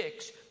of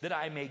sticks that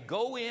I may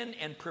go in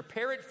and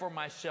prepare it for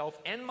myself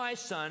and my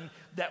son,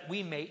 that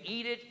we may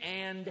eat it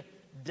and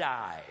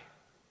die.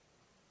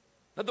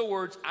 In other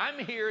words, I'm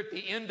here at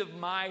the end of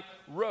my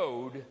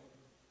road,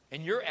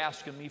 and you're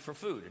asking me for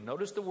food. And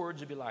notice the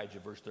words of Elijah,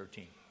 verse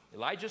 13.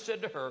 Elijah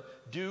said to her,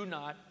 Do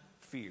not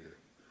fear.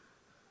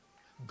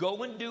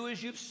 Go and do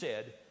as you've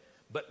said,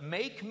 but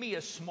make me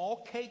a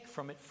small cake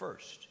from it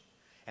first,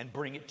 and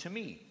bring it to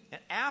me.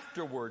 And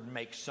afterward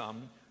make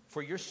some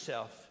for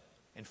yourself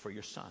and for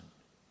your son.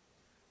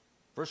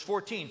 Verse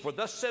 14, For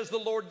thus says the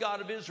Lord God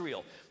of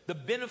Israel, The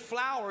bin of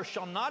flour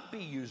shall not be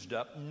used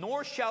up,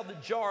 nor shall the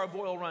jar of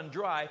oil run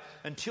dry,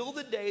 until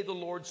the day the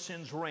Lord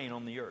sends rain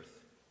on the earth.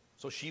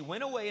 So she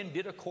went away and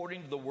did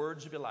according to the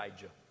words of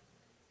Elijah.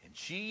 And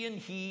she and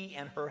he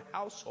and her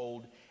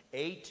household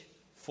ate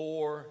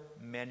for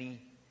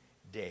many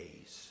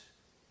days.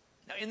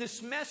 Now, in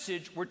this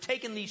message, we're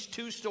taking these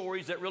two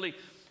stories that really,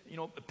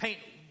 paint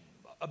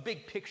a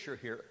big picture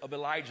here of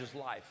Elijah's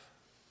life.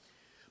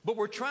 But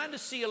we're trying to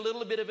see a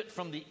little bit of it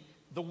from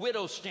the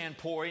widow's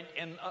standpoint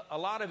and a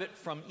lot of it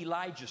from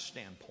Elijah's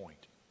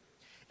standpoint.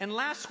 And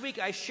last week,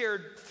 I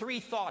shared 3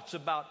 thoughts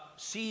about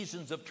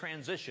seasons of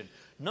transition.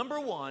 Number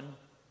 1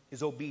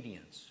 is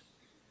obedience.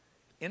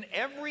 In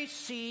every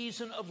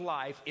season of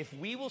life, if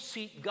we will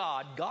seek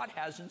God, God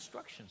has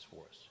instructions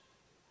for us.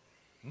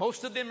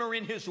 Most of them are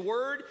in His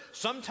Word.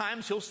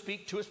 Sometimes He'll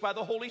speak to us by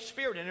the Holy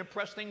Spirit and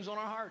impress things on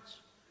our hearts.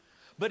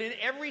 But in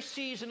every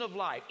season of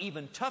life,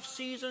 even tough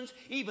seasons,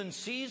 even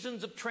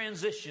seasons of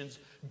transitions,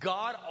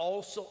 God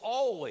also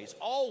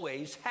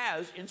always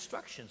has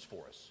instructions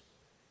for us.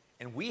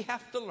 And we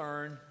have to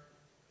learn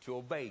to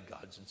obey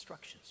God's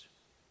instructions.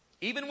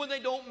 Even when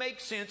they don't make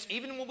sense,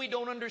 even when we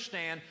don't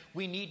understand,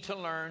 we need to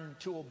learn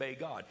to obey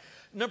God.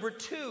 Number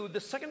 2, the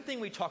second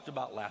thing we talked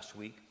about last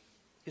week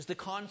is the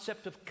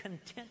concept of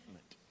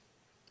contentment.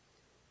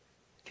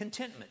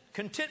 Contentment.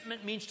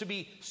 Contentment means to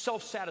be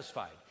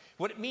self-satisfied.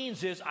 What it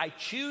means is I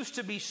choose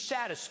to be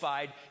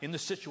satisfied in the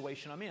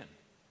situation I'm in.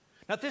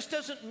 Now, this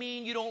doesn't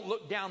mean you don't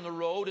look down the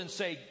road and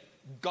say,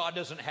 God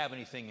doesn't have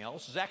anything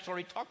else. Zach's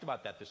already talked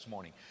about that this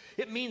morning.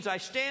 It means I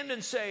stand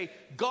and say,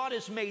 God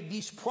has made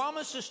these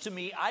promises to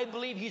me. I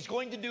believe He's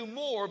going to do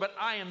more, but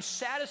I am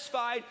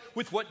satisfied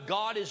with what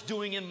God is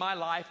doing in my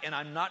life, and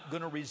I'm not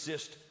going to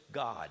resist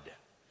God.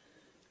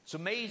 It's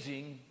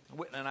amazing,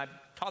 and I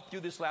taught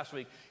through this last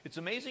week, it's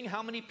amazing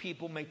how many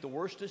people make the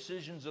worst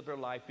decisions of their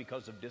life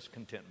because of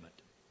discontentment.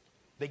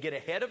 They get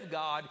ahead of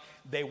God,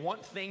 they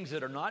want things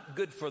that are not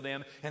good for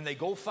them, and they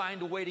go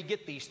find a way to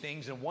get these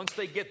things, and once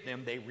they get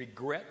them, they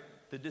regret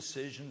the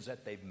decisions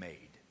that they've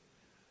made.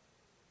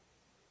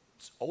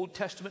 It's Old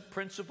Testament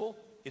principle,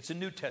 it's a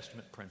New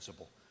Testament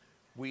principle.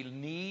 We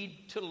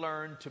need to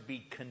learn to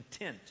be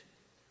content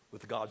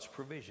with God's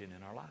provision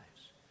in our lives.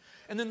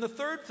 And then the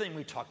third thing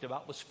we talked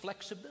about was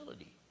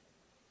flexibility.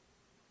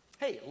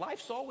 Hey,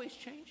 life's always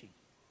changing.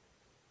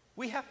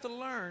 We have to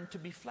learn to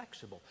be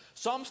flexible.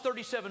 Psalms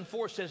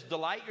 37:4 says,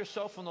 delight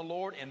yourself in the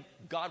Lord, and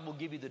God will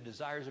give you the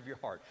desires of your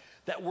heart.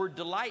 That word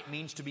delight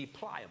means to be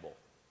pliable.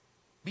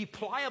 Be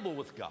pliable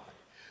with God.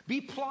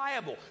 Be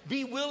pliable.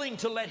 Be willing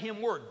to let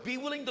Him work. Be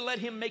willing to let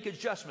Him make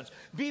adjustments.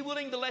 Be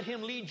willing to let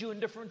Him lead you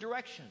in different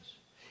directions.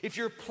 If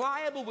you're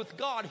pliable with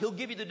God, He'll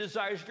give you the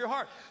desires of your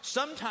heart.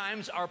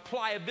 Sometimes our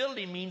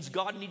pliability means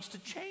God needs to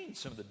change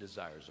some of the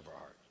desires of our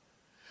heart.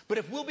 But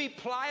if we'll be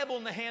pliable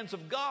in the hands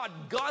of God,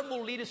 God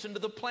will lead us into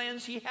the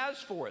plans He has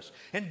for us.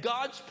 And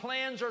God's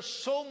plans are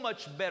so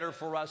much better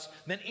for us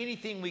than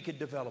anything we could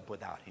develop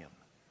without Him.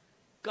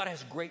 God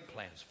has great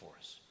plans for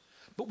us.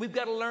 But we've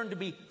got to learn to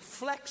be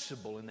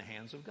flexible in the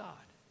hands of God.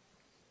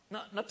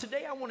 Now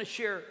today I want to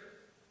share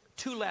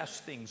two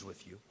last things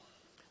with you.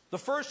 The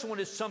first one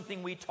is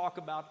something we talk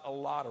about a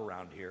lot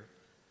around here.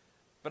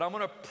 But I'm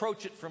going to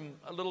approach it from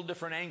a little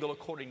different angle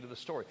according to the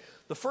story.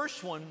 The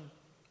first one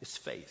is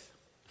faith.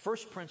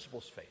 First principle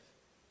is faith.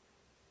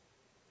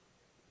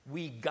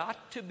 We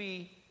got to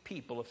be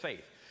people of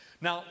faith.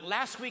 Now,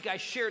 last week I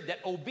shared that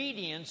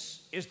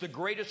obedience is the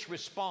greatest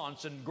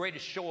response and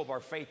greatest show of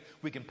our faith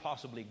we can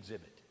possibly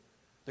exhibit.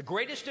 The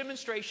greatest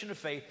demonstration of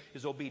faith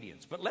is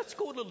obedience. But let's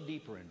go a little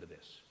deeper into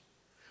this.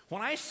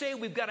 When I say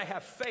we've got to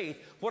have faith,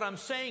 what I'm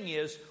saying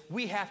is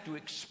we have to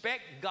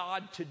expect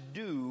God to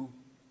do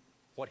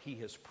what He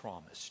has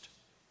promised.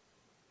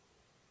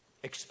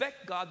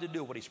 Expect God to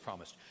do what He's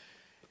promised.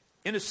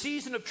 In a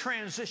season of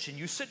transition,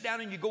 you sit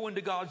down and you go into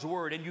God's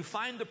Word and you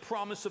find the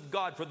promise of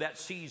God for that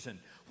season.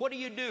 What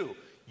do?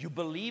 You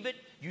believe it,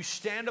 you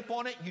stand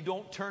upon it, you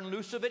don't turn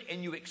loose of it,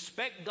 and you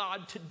expect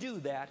God to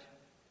do that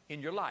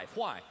in your life.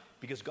 Why?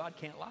 Because God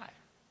can't lie.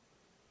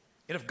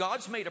 And if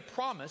God's made a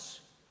promise,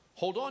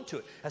 hold on to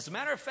it. As a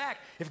matter of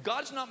fact, if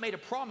God's not made a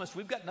promise,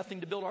 we've got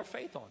nothing to build our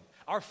faith on.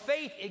 Our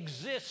faith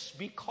exists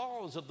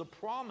because of the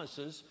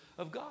promises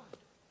of God.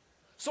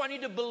 So I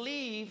need to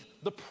believe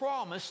the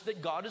promise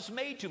that God has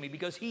made to me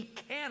because He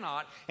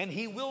cannot and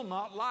He will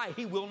not lie.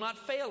 He will not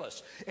fail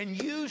us.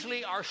 And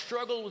usually our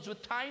struggle is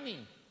with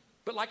timing.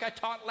 But like I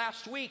taught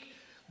last week,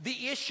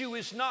 the issue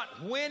is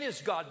not when is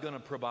God going to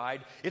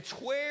provide, it's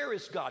where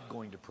is God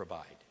going to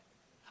provide.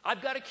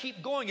 I've got to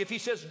keep going. If He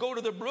says go to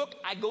the brook,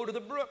 I go to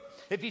the brook.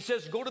 If He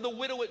says go to the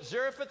widow at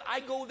Zarephath, I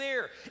go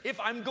there. If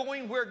I'm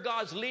going where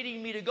God's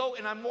leading me to go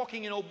and I'm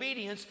walking in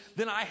obedience,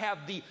 then I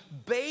have the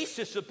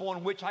basis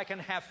upon which I can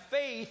have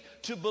faith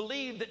to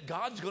believe that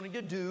God's going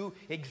to do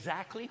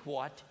exactly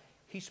what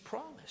He's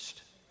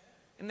promised.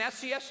 And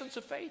that's the essence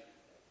of faith.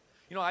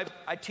 You know,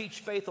 I teach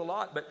faith a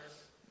lot, but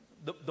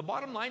the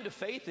bottom line to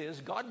faith is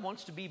God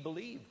wants to be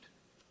believed.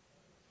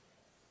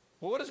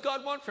 Well, what does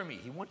God want from me?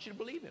 He wants you to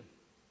believe Him.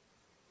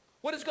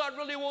 What does God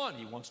really want?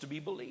 He wants to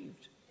be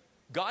believed.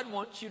 God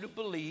wants you to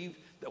believe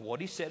that what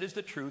He said is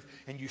the truth,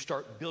 and you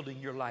start building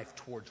your life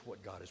towards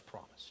what God has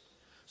promised.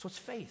 So it's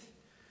faith.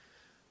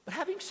 But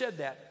having said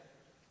that,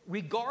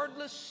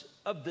 regardless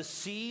of the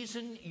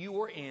season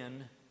you are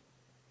in,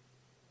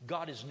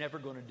 God is never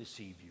going to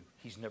deceive you.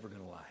 He's never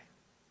going to lie.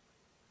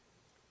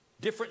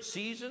 Different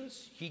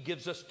seasons, He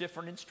gives us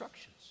different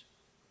instructions.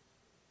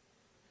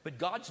 But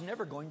God's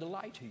never going to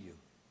lie to you.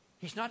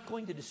 He's not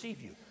going to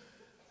deceive you.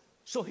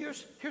 So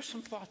here's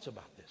some thoughts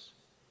about this.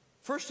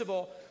 First of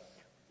all,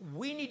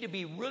 we need to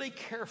be really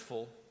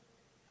careful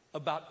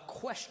about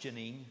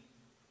questioning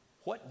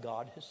what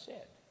God has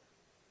said.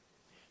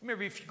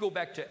 Remember, if you go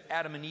back to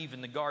Adam and Eve in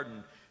the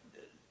garden,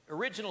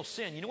 original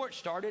sin, you know where it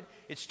started?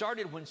 It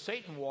started when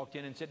Satan walked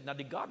in and said, now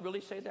did God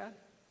really say that?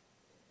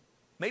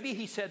 Maybe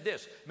He said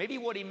this. Maybe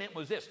what He meant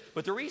was this.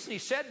 But the reason He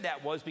said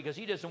that was because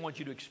He doesn't want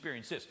you to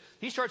experience this.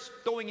 He starts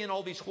throwing in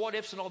all these what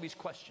ifs and all these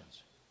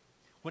questions.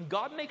 When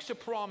God makes a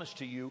promise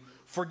to you,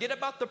 forget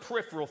about the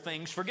peripheral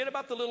things, forget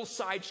about the little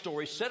side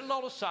stories, set it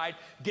all aside,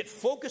 get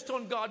focused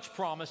on God's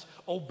promise,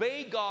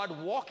 obey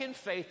God, walk in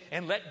faith,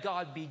 and let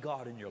God be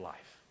God in your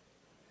life.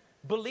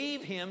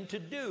 Believe Him to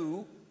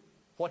do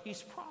what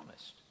He's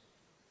promised.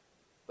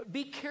 But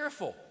be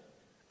careful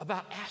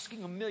about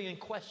asking a million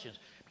questions,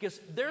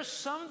 because there's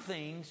some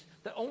things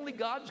that only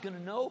God's going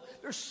to know.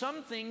 There's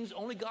some things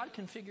only God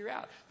can figure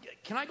out.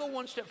 Can I go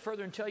one step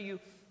further and tell you,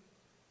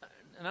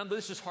 and I know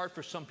this is hard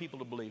for some people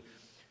to believe,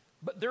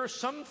 but there are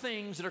some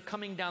things that are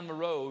coming down the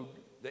road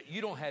that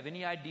you don't have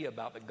any idea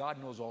about, but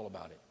God knows all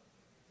about it.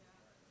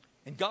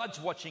 And God's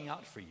watching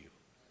out for you.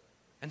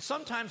 And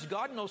sometimes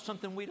God knows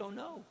something we don't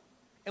know.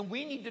 And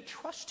we need to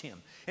trust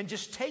Him and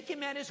just take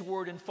Him at His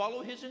word and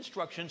follow His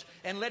instructions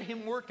and let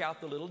Him work out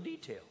the little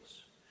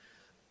details.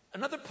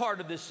 Another part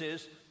of this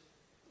is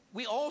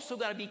we also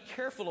got to be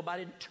careful about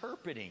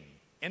interpreting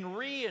and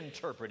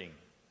reinterpreting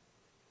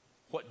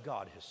what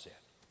God has said.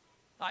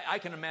 I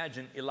can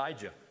imagine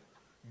Elijah.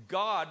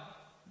 God,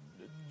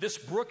 this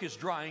brook is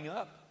drying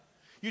up.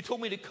 You told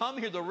me to come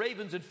here, the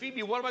ravens would feed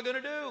me. What am I going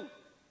to do?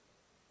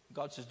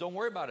 God says, don't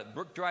worry about it. The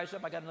brook dries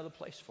up. I got another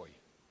place for you.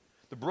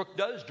 The brook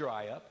does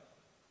dry up.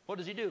 What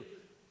does he do?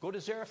 Go to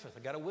Zarephath. I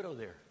got a widow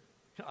there.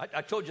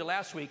 I told you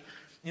last week,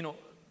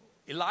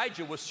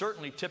 Elijah was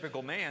certainly a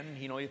typical man.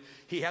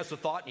 He has the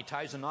thought and he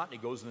ties a knot and he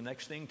goes to the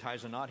next thing,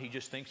 ties a knot. He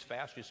just thinks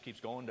fast, just keeps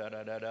going,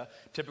 da-da-da-da.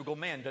 Typical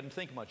man, doesn't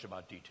think much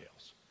about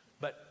details.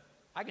 But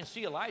I can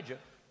see Elijah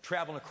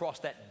traveling across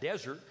that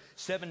desert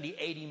 70,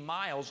 80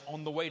 miles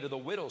on the way to the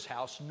widow's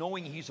house,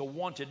 knowing he's a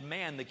wanted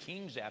man, the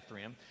king's after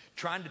him,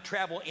 trying to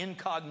travel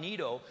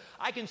incognito.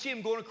 I can see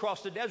him going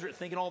across the desert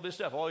thinking all this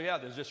stuff. Oh, yeah,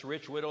 there's this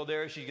rich widow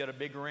there. She's got a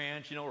big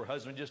ranch. Her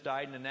husband just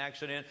died in an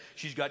accident.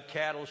 She's got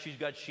cattle. She's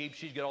got sheep.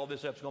 She's got all this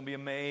stuff. It's going to be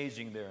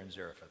amazing there in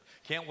Zarephath.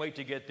 Can't wait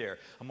to get there.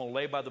 I'm going to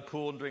lay by the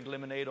pool and drink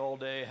lemonade all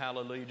day.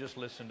 Hallelujah. Just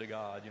listen to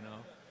God,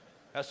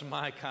 That's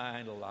my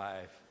kind of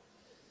life.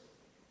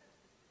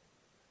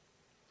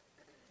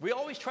 We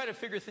always try to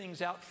figure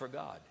things out for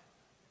God.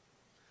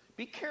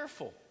 Be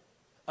careful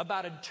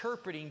about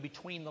interpreting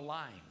between the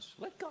lines.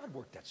 Let God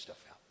work that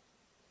stuff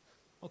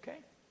out. Okay?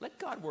 Let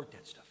God work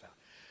that stuff out.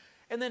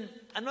 And then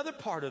another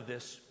part of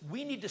this,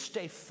 we need to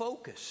stay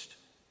focused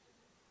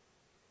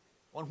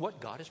on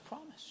what God has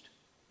promised.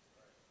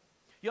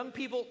 Young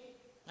people,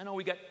 I know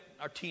we got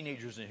our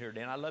teenagers in here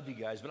today, and I love you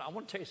guys, but I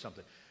want to tell you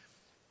something.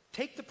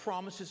 Take the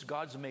promises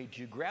God's made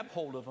you, grab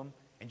hold of them,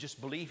 and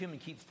just believe Him and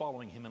keep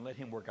following Him and let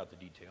Him work out the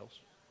details.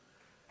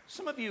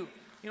 Some of you,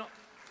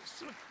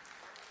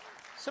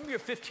 some of you are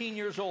 15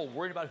 years old,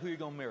 worried about who you're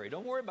going to marry.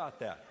 Don't worry about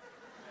that.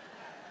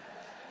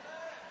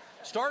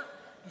 Start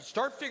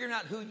figuring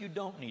out who you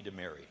don't need to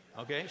marry,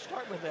 okay?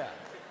 Start with that.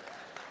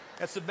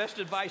 That's the best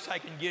advice I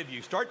can give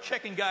you. Start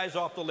checking guys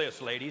off the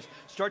list, ladies.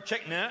 Start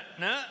checking,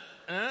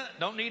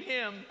 don't need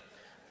him.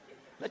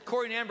 Let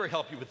Corey and Amber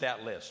help you with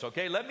that list,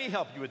 okay? Let me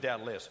help you with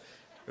that list.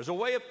 There's a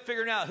way of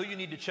figuring out who you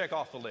need to check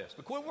off the list.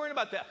 But quit worrying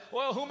about that.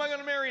 Well, who am I going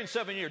to marry in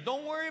 7 years?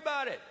 Don't worry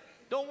about it.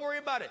 Don't worry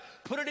about it.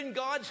 Put it in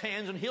God's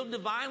hands and He'll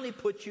divinely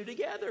put you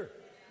together.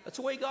 That's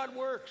the way God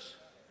works.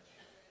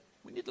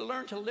 We need to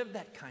learn to live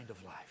that kind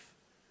of life.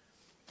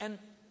 And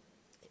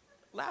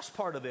last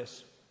part of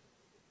this,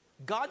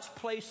 God's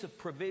place of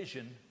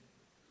provision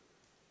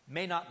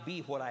may not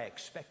be what I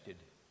expected,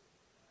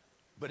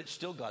 but it's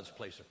still God's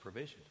place of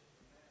provision.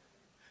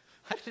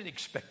 I didn't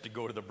expect to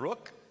go to the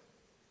brook,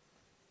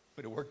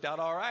 but it worked out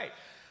all right.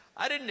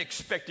 I didn't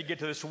expect to get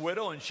to this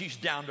widow and she's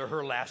down to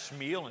her last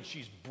meal and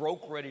she's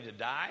broke, ready to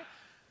die.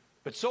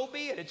 But so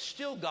be it. It's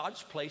still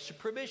God's place of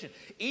provision.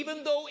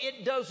 Even though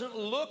it doesn't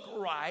look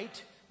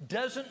right,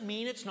 doesn't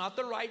mean it's not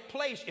the right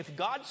place. If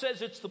God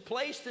says it's the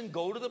place, then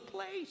go to the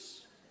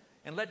place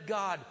and let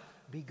God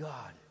be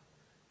God.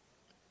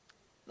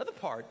 Another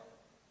part,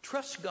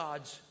 trust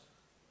God's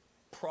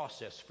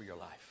process for your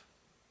life.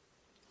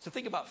 So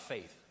think about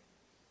faith.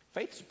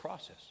 Faith is a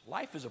process.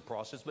 Life is a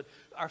process, but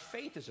our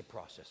faith is a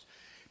process.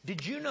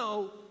 Did you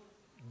know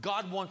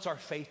God wants our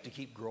faith to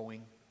keep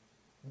growing?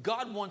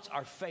 God wants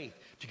our faith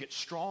to get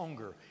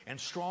stronger and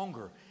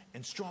stronger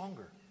and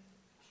stronger.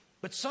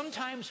 But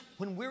sometimes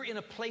when we're in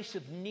a place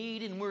of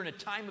need and we're in a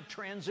time of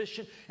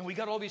transition and we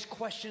got all these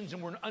questions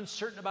and we're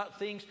uncertain about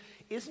things,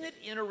 isn't it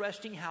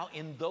interesting how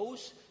in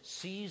those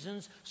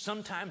seasons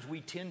sometimes we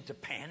tend to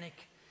panic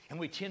and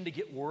we tend to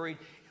get worried?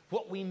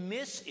 What we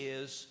miss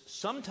is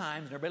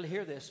sometimes, and everybody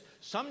hear this,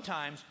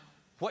 sometimes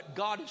what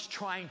God is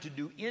trying to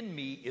do in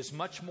me is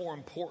much more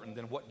important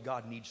than what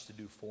God needs to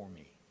do for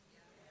me.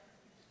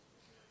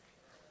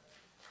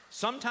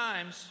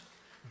 Sometimes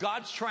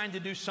God's trying to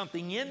do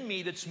something in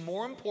me that's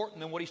more important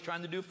than what He's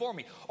trying to do for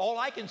me. All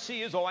I can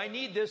see is, I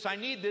need this, I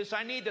need this,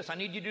 I need this. I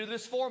need you to do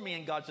this for me.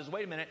 And God says,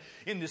 wait a minute.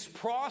 In this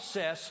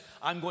process,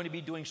 I'm going to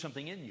be doing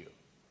something in you.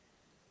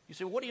 You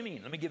say, what do you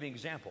mean? Let me give you an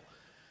example.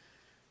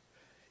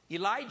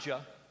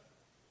 Elijah,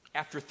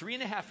 after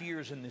 3.5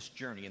 years in this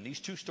journey, and these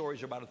two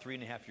stories are about a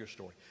 3.5-year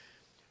story.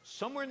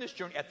 Somewhere in this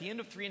journey, at the end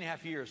of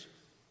 3.5 years,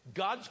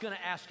 God's going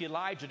to ask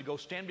Elijah to go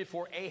stand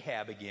before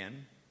Ahab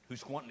again,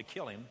 who's wanting to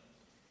kill him,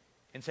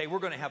 and say, we're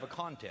going to have a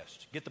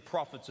contest. Get the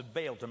prophets of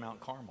Baal to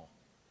Mount Carmel.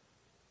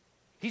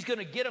 He's going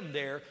to get them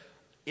there.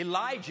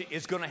 Elijah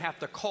is going to have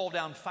to call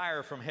down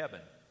fire from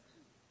heaven.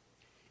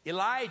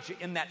 Elijah,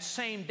 in that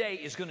same day,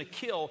 is going to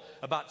kill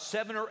about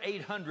 700 or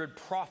 800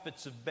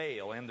 prophets of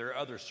Baal and their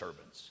other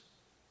servants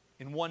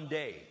in one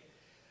day.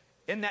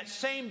 In that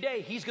same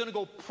day, he's going to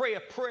go pray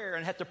a prayer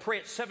and have to pray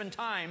it 7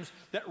 times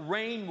that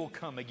rain will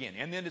come again.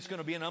 And then it's going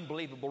to be an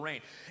unbelievable rain.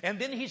 And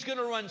then he's going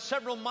to run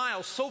several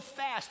miles so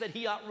fast that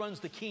he outruns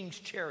the king's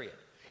chariot.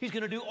 He's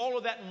going to do all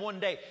of that in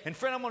one day. And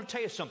friend, I'm going to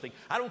tell you something.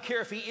 I don't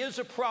care if he is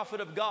a prophet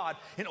of God.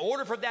 In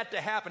order for that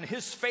to happen,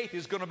 his faith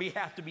is going to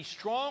have to be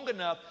strong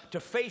enough to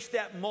face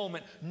that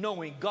moment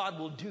knowing God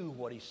will do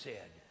what he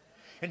said.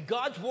 And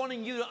God's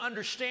wanting you to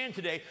understand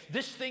today,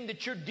 this thing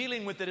that you're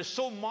dealing with that is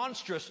so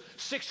monstrous,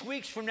 6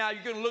 weeks from now,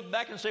 you're going to look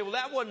back and say, well,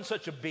 that wasn't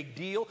such a big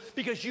deal,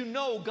 because you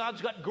know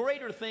God's got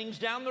greater things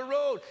down the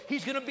road.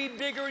 He's going to be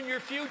bigger in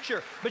your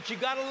future. But you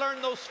got to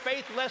learn those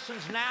faith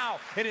lessons now,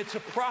 and it's a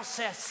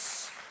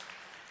process.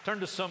 Turn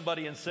to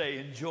somebody and say,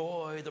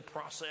 enjoy the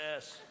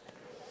process.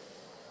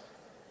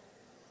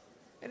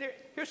 And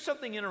here's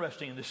something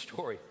interesting in this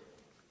story.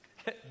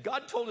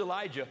 God told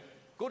Elijah,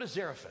 go to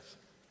Zarephath.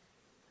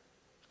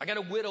 I got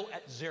a widow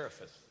at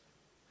Zarephath.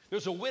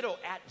 There's a widow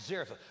at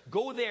Zarephath.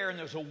 Go there, and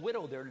there's a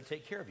widow there to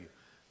take care of you.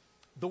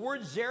 The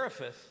word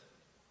Zarephath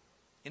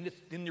in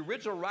the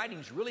original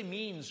writings really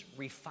means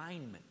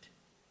refinement.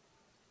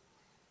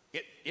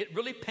 It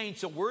really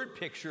paints a word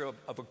picture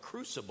of a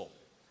crucible,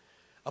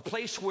 a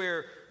place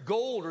where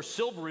gold or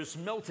silver is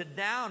melted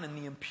down and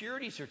the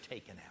impurities are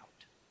taken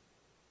out.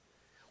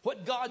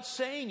 What God's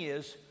saying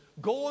is,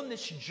 go on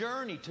this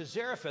journey to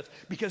Zarephath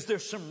because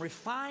there's some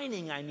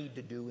refining I need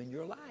to do in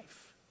your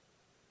life.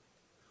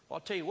 Well,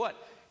 I'll tell you what,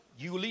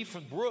 you leave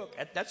from Brook,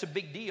 that's a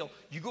big deal.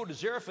 You go to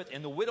Zarephath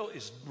and the widow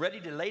is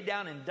ready to lay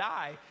down and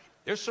die.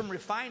 There's some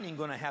refining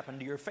going to happen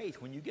to your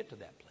faith when you get to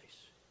that place.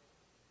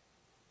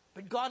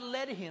 But God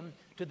led him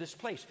to this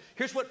place.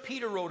 Here's what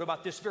Peter wrote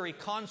about this very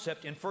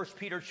concept in 1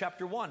 Peter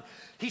chapter 1.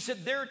 He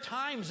said, there are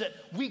times that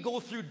we go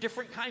through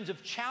different kinds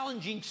of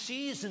challenging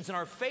seasons and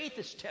our faith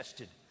is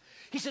tested.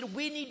 He said,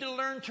 we need to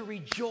learn to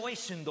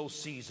rejoice in those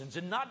seasons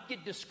and not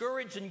get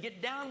discouraged and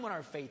get down when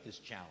our faith is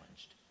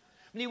challenged.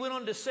 And he went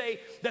on to say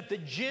that the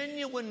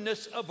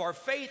genuineness of our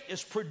faith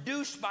is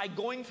produced by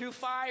going through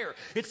fire.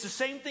 It's the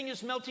same thing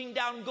as melting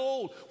down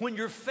gold. When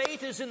your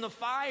faith is in the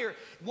fire,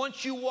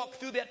 once you walk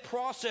through that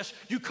process,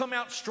 you come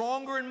out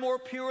stronger and more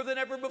pure than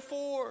ever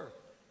before.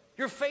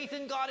 Your faith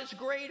in God is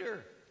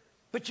greater.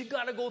 But you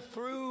got to go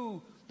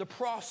through the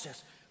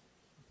process.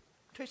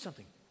 I'll tell you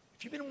something.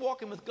 If you've been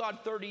walking with God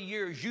 30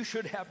 years, you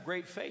should have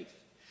great faith.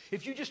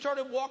 If you just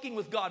started walking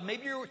with God,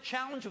 maybe you're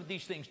challenged with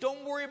these things.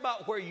 Don't worry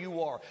about where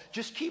you are.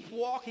 Just keep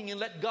walking and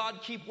let God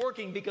keep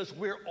working because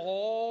we're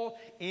all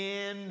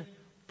in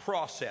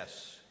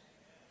process.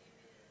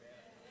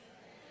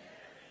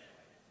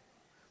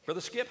 Brother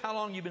Skip, how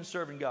long have you been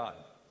serving God?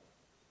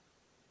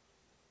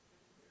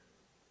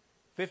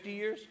 50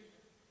 years?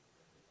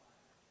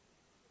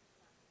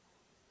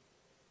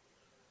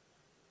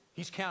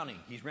 He's counting.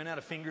 He's run out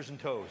of fingers and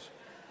toes.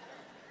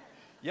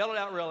 Yell it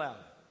out real loud.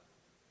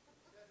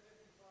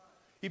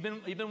 You've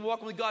been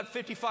walking with God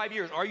 55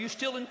 years. Are you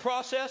still in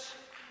process?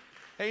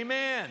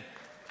 Amen.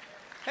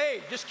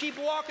 Hey, just keep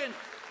walking.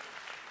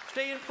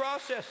 Stay in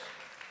process.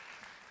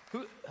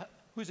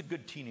 Who's a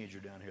good teenager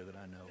down here that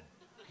I know?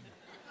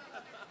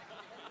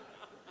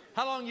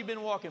 How long have you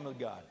been walking with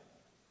God?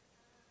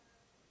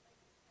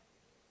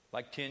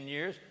 Like 10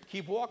 years?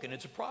 Keep walking.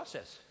 It's a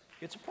process.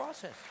 It's a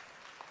process.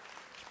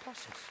 It's a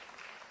process.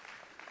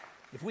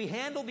 If we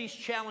handle these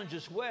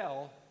challenges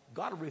well,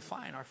 God will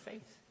refine our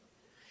faith.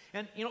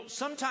 And, you know,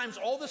 sometimes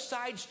all the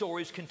side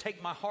stories can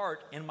take my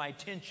heart and my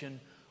attention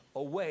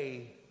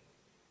away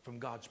from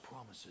God's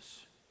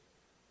promises.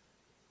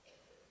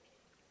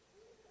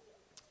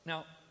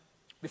 Now,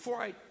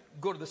 before I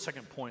go to the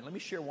second point, let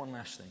me share one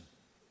last thing.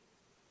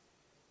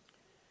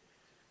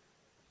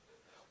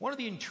 One of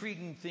the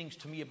intriguing things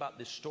to me about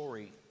this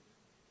story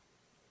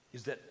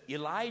is that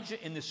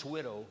Elijah and this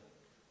widow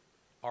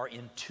are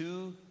in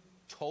two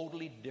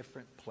totally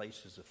different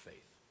places of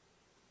faith.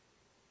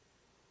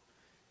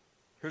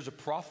 Here's a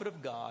prophet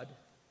of God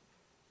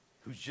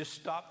who's just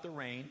stopped the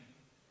rain.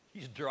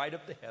 He's dried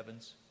up the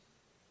heavens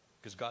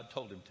because God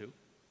told him to.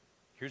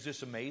 Here's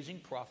this amazing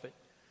prophet,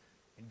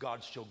 and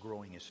God's still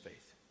growing his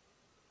faith,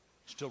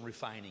 still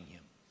refining him.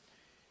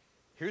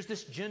 Here's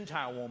this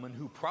Gentile woman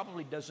who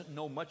probably doesn't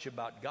know much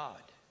about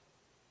God,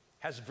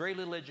 has very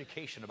little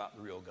education about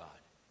the real God,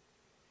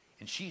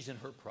 and she's in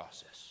her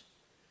process.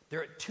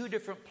 They're at two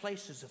different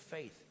places of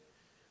faith.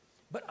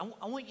 But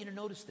I want you to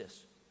notice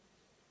this.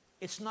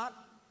 It's not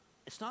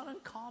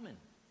uncommon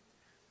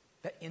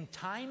that in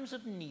times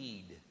of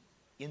need,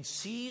 in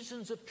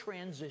seasons of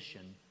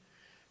transition,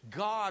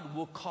 God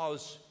will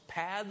cause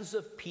paths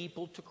of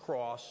people to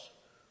cross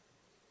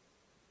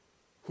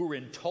who are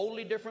in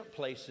totally different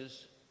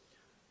places,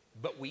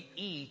 but we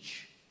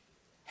each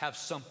have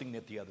something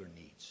that the other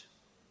needs.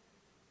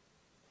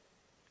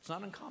 It's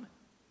not uncommon.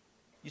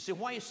 You say,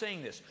 why are you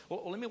saying this?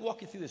 Well, let me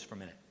walk you through this for a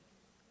minute.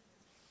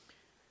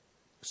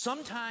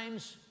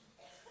 Sometimes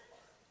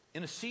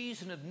in a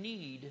season of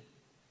need,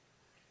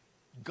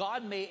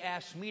 God may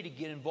ask me to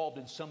get involved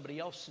in somebody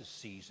else's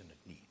season of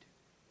need.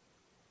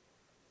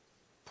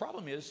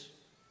 Problem is,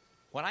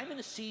 when I'm in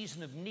a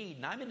season of need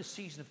and I'm in a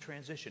season of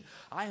transition,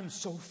 I am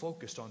so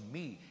focused on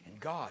me and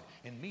God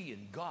and me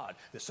and God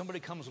that somebody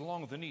comes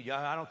along with a need.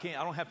 I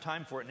don't have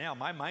time for it now.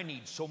 My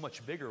need's so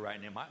much bigger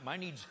right now. My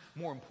need's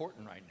more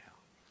important right now.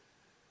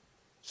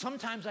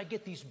 Sometimes I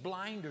get these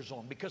blinders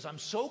on because I'm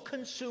so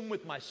consumed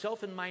with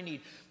myself and my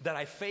need that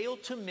I fail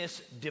to miss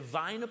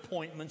divine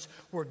appointments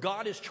where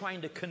God is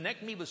trying to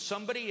connect me with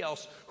somebody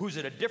else who's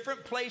at a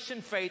different place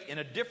in faith, in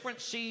a different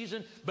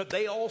season, but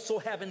they also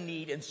have a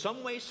need. In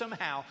some way,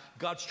 somehow,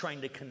 God's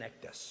trying to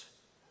connect us.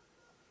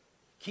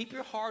 Keep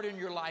your heart and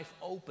your life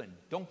open.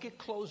 Don't get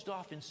closed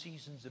off in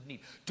seasons of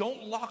need.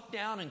 Don't lock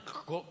down and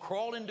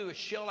crawl into a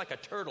shell like a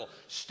turtle.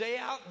 Stay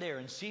out there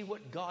and see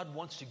what God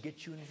wants to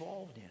get you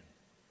involved in.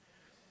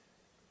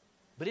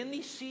 But in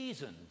these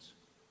seasons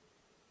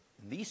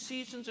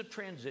of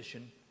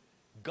transition,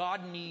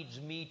 God needs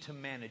me to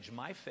manage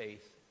my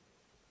faith,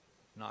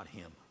 not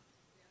him.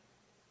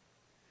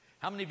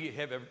 How many of you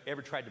have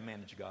ever tried to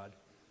manage God?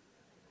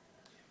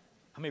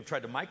 How many have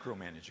tried to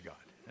micromanage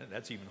God?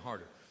 That's even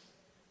harder.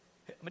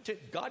 I'm gonna tell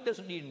you, God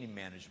doesn't need any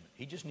management.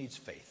 He just needs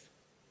faith.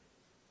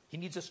 He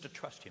needs us to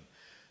trust him.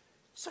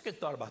 Second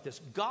thought about this,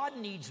 God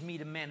needs me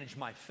to manage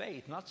my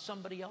faith, not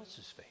somebody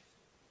else's faith.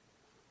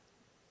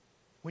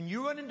 When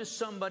you run into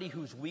somebody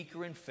who's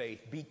weaker in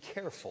faith, be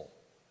careful.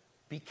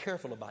 Be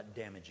careful about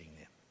damaging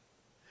them.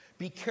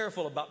 Be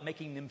careful about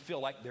making them feel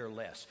like they're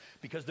less.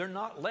 Because they're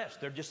not less,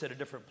 they're just at a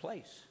different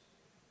place.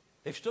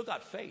 They've still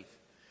got faith.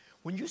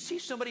 When you see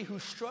somebody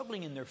who's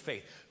struggling in their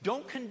faith,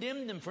 don't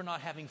condemn them for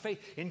not having faith.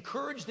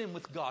 Encourage them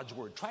with God's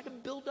word. Try to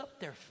build up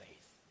their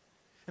faith.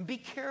 And be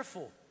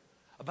careful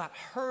about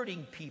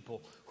hurting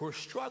people who are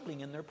struggling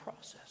in their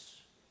process.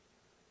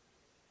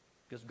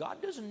 Because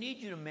God doesn't need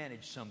you to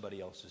manage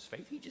somebody else's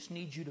faith. He just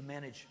needs you to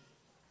manage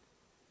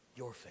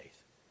your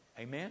faith.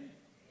 Amen? Amen.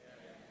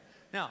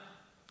 Now,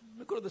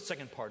 let's go to the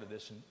second part of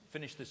this and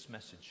finish this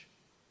message.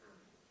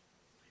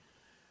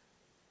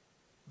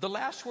 The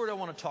last word I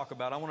want to talk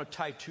about, I want to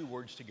tie two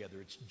words together.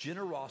 It's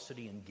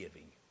generosity and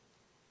giving.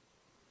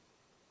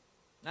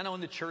 I know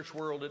in the church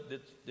world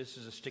this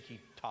is a sticky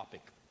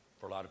topic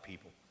for a lot of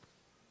people.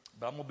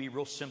 But I'm going to be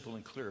real simple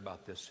and clear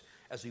about this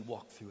as we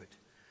walk through it.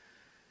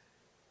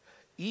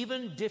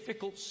 Even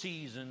difficult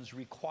seasons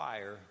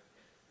require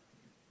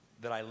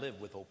that I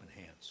live with open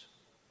hands.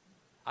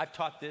 I've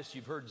taught this.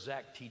 You've heard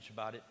Zach teach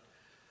about it.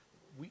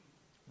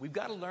 We've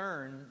got to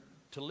learn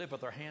to live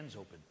with our hands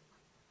open.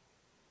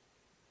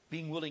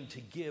 Being willing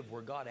to give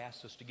where God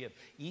asks us to give,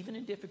 even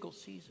in difficult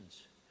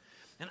seasons.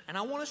 And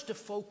I want us to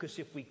focus,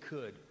 if we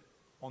could,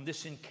 on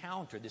this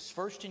encounter, this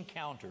first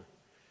encounter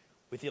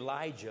with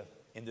Elijah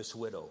and this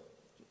widow.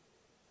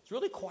 It's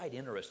really quite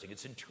interesting.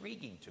 It's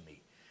intriguing to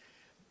me.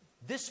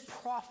 This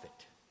prophet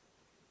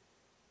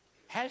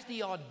has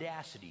the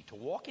audacity to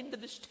walk into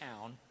this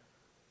town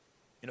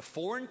in a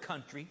foreign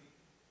country,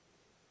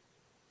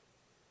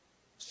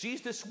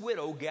 sees this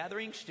widow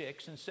gathering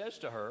sticks and says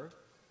to her,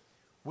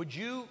 "Would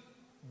you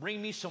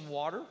bring me some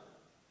water?"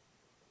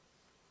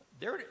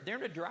 They're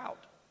in a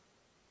drought.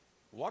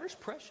 Water's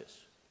precious.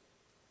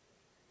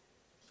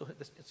 So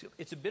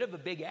it's a bit of a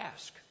big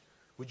ask.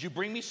 "Would you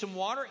bring me some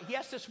water?" He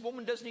asks this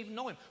woman, doesn't even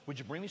know him. "Would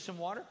you bring me some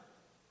water?"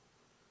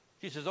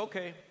 She says,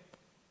 "Okay."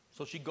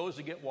 So she goes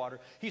to get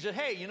water. He said,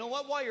 "Hey, you know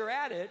what? While you're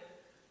at it,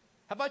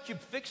 how about you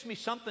fix me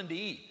something to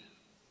eat?"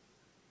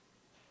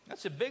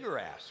 That's a bigger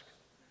ask.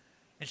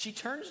 And she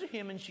turns to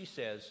him and she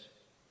says,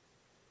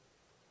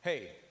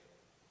 "Hey,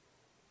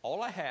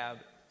 all I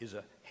have is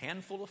a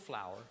handful of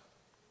flour."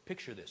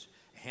 Picture this.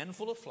 A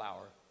handful of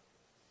flour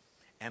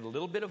and a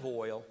little bit of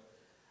oil.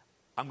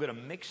 I'm going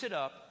to mix it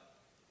up.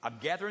 I'm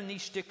gathering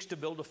these sticks to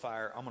build a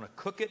fire. I'm going to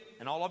cook it.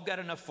 And all I've got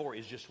enough for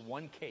is just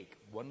one cake,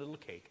 one little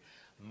cake.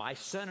 My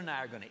son and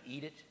I are going to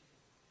eat it.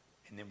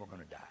 And then we're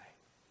going to die.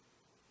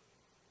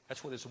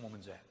 That's where this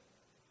woman's at.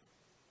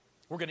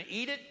 We're going to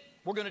eat it.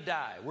 We're going to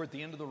die. We're at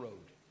the end of the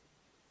road.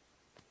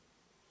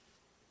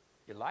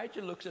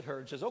 Elijah looks at her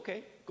and says,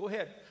 "Okay, go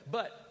ahead.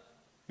 But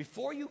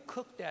before you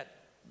cook that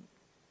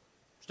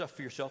stuff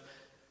for yourself,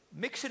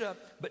 mix it up,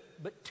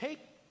 but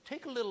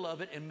take a little of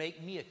it and make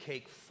me a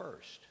cake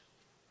first.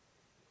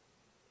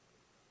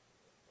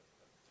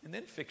 And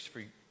then fix for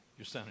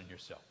your son and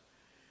yourself."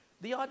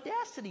 The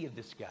audacity of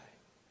this guy.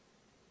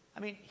 I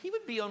mean, he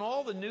would be on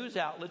all the news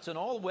outlets and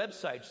all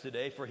websites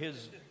today for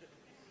his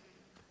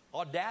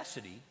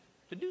audacity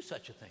to do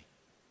such a thing.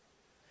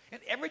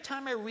 And every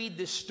time I read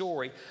this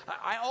story,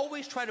 I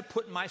always try to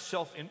put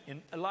myself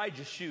in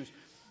Elijah's shoes.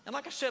 And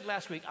like I said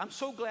last week, I'm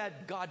so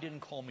glad God didn't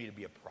call me to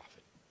be a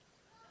prophet.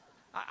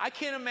 I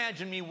can't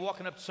imagine me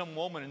walking up to some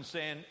woman and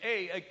saying,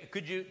 "Hey,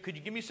 could you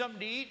give me something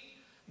to eat?"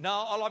 "No,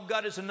 all I've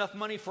got is enough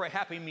money for a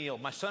Happy Meal.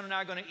 My son and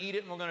I are going to eat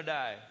it and we're going to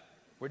die.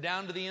 We're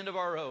down to the end of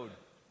our road."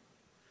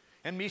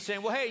 And me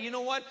saying, "Well, hey, you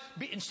know what?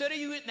 Instead of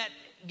you eating that,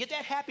 get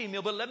that Happy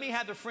Meal, but let me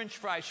have the French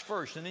fries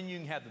first and then you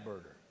can have the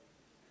burger.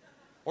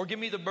 Or give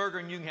me the burger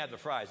and you can have the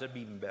fries. That'd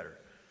be even better."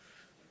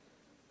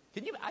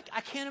 Can you?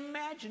 I can't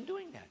imagine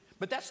doing that.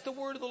 But that's the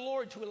word of the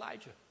Lord to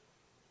Elijah.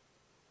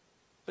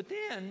 But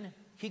then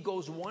he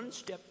goes one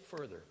step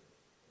further.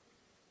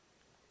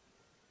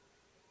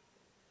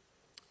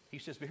 He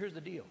says, "But here's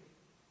the deal.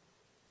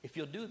 If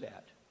you'll do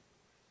that,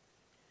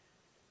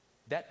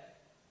 that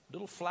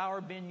little flour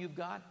bin you've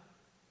got,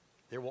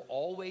 there will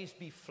always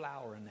be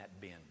flour in that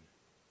bin.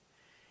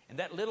 And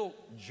that little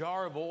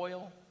jar of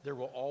oil, there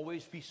will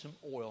always be some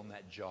oil in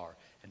that jar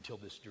until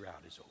this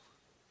drought is over.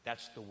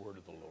 That's the word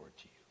of the Lord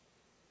to you.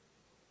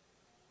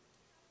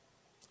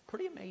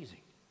 Pretty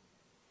amazing.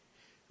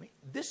 I mean,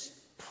 this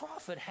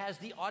prophet has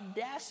the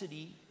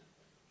audacity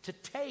to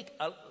take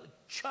a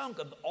chunk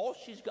of all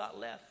she's got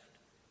left.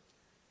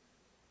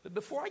 But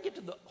before I get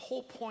to the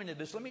whole point of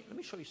this, let me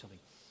show you something.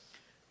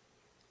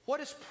 What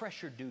does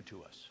pressure do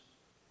to us?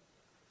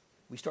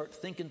 We start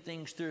thinking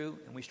things through,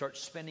 and we start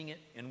spending it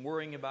and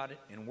worrying about it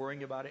and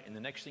worrying about it, and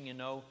the next thing you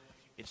know,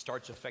 it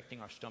starts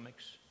affecting our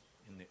stomachs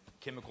and the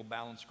chemical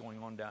balance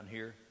going on down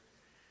here.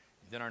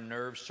 Then our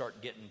nerves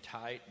start getting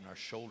tight, and our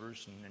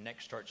shoulders and the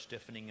neck start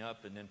stiffening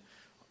up, and then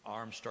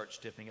arms start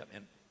stiffening up.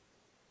 And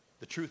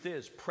the truth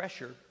is,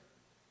 pressure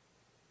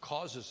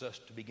causes us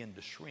to begin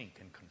to shrink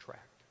and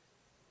contract.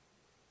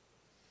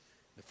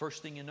 The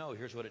first thing you know,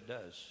 here's what it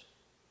does.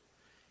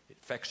 It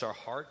affects our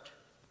heart.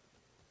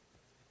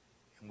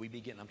 And we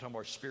begin, I'm talking about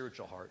our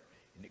spiritual heart,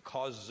 and it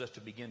causes us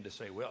to begin to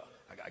say, well,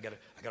 I gotta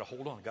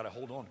hold on, gotta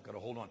hold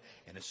on.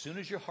 And as soon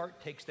as your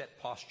heart takes that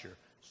posture,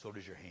 so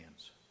does your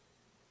hands.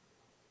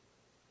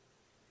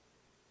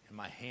 And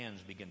my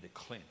hands begin to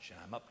clench, and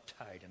I'm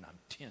uptight, and I'm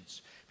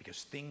tense,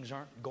 because things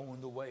aren't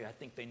going the way I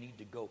think they need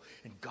to go.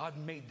 And God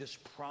made this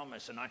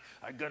promise, and I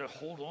gotta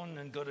hold on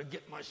and gotta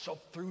get myself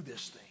through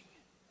this thing.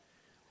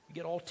 You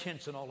get all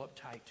tense and all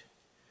uptight.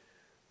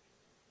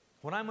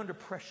 When I'm under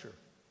pressure,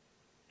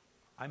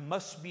 I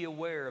must be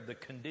aware of the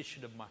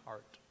condition of my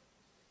heart,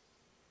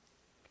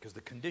 because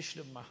the condition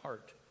of my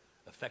heart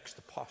affects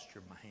the posture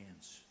of my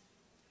hands.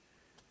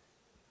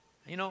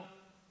 You know,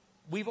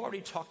 we've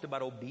already talked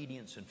about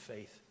obedience and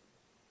faith.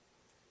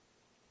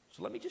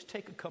 So let me just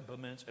take a couple of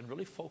minutes and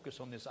really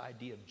focus on this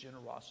idea of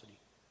generosity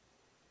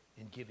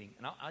and giving.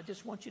 And I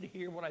just want you to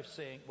hear what I'm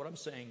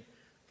saying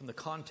from the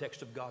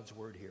context of God's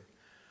word here.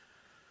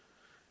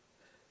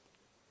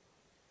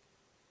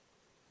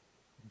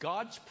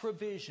 God's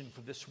provision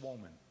for this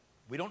woman,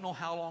 we don't know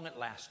how long it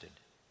lasted,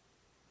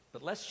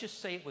 but let's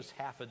just say it was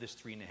half of this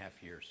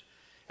 3.5 years.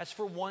 That's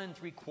for 1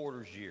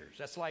 3/4 years.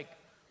 That's like,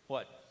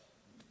 what,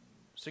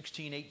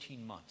 16,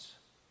 18 months.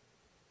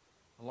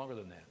 Longer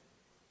than that.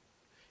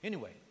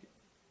 Anyway,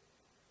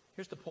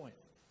 here's the point.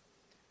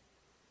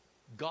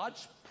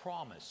 God's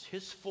promise,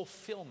 his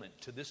fulfillment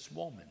to this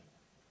woman,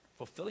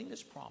 fulfilling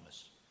this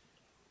promise,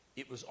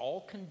 it was all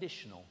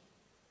conditional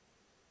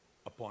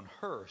upon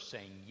her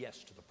saying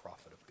yes to the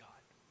prophet of God.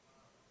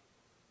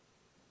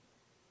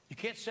 You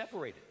can't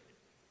separate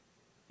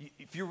it.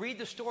 If you read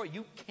the story,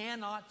 you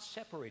cannot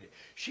separate it.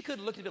 She could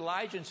have looked at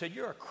Elijah and said,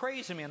 "You're a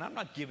crazy man. I'm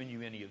not giving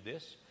you any of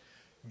this."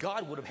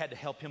 God would have had to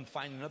help him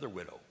find another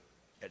widow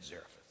at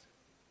Zarephath.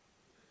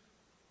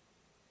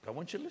 But I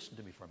want you to listen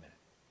to me for a minute.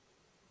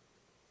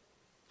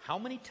 How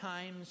many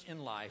times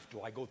in life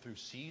do I go through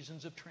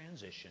seasons of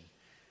transition?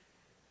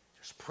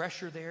 There's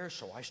pressure there,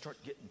 so I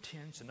start getting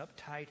tense and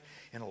uptight,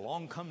 and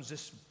along comes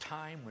this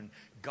time when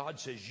God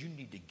says you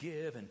need to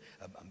give, and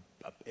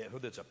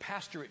whether it's a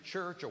pastor at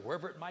church or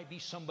wherever it might be,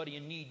 somebody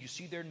in need, you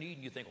see their need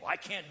and you think, well, I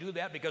can't do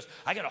that because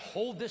I got to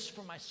hold this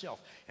for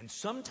myself. And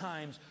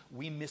sometimes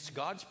we miss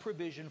God's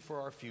provision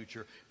for our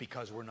future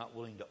because we're not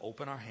willing to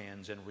open our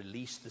hands and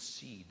release the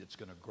seed that's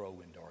going to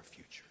grow into our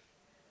future.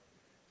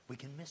 We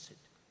can miss it.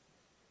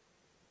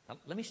 Now,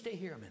 let me stay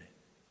here a minute.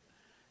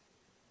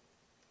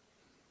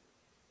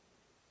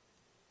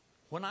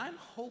 When I'm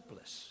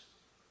hopeless,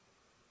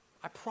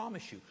 I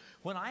promise you,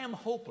 when I am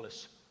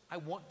hopeless, I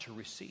want to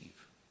receive.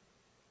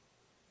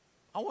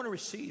 I want to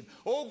receive.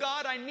 Oh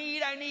God, I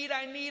need.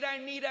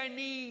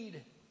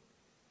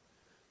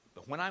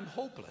 But when I'm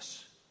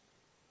hopeless,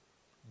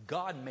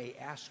 God may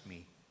ask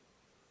me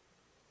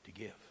to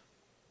give.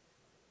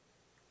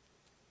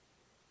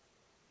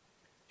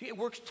 See, it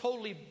works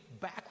totally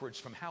backwards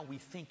from how we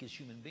think as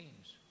human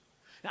beings.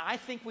 Now, I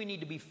think we need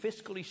to be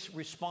fiscally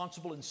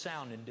responsible and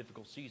sound in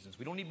difficult seasons.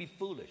 We don't need to be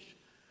foolish.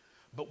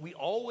 But we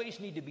always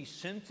need to be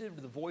sensitive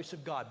to the voice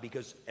of God,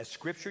 because as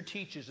Scripture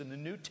teaches in the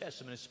New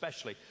Testament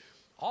especially,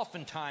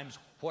 oftentimes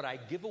what I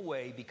give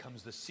away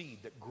becomes the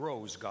seed that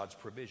grows God's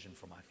provision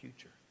for my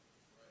future.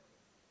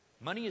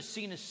 Money is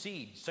seen as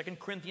seed. 2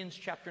 Corinthians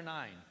chapter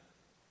 9.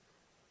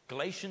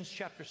 Galatians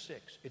chapter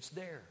 6. It's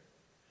there.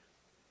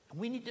 And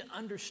we need to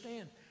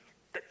understand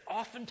that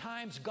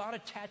oftentimes God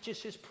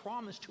attaches his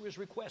promise to his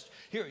request.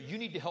 Here, you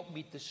need to help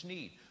meet this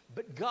need.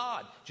 But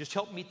God, just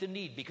help meet the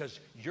need, because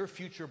your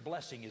future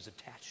blessing is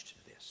attached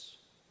to this.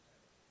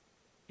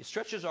 It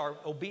stretches our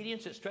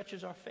obedience. It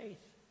stretches our faith.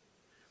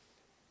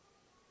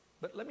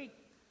 But let me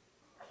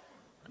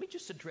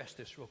just address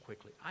this real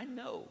quickly. I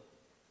know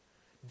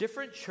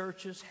different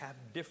churches have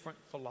different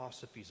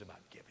philosophies about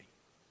giving.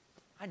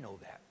 I know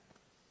that.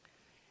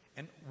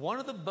 And one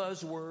of the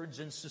buzzwords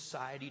in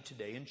society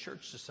today, in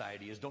church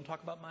society, is don't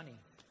talk about money.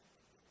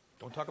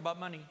 Don't talk about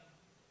money.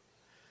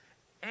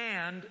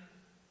 And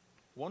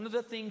one of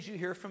the things you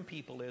hear from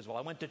people is, well,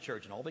 I went to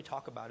church and all they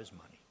talk about is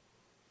money.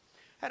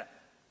 I had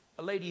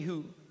a lady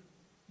who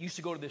used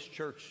to go to this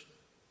church,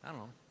 I don't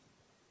know,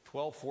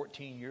 12,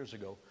 14 years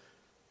ago.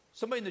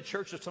 Somebody in the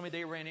church,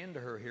 they ran into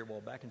her here a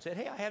while back and said,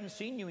 "Hey, I haven't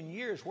seen you in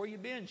years. Where you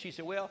been?" She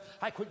said, "Well,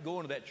 I quit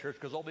going to that church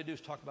because all they do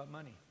is talk about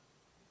money."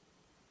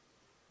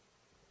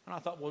 And I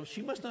thought, well,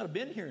 she must not have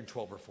been here in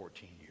 12 or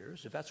 14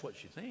 years if that's what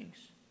she thinks.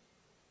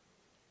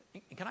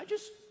 Can I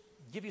just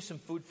give you some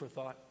food for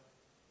thought?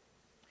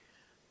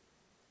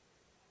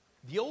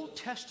 The Old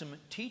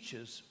Testament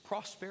teaches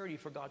prosperity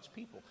for God's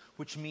people,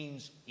 which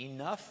means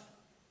enough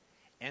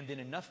and then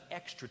enough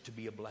extra to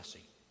be a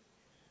blessing.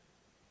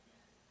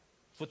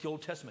 That's what the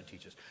Old Testament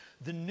teaches.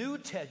 The New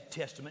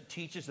Testament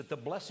teaches that the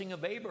blessing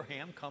of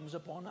Abraham comes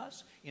upon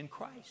us in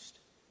Christ.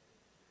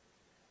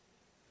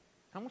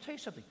 And I'm going to tell you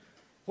something.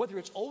 Whether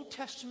it's Old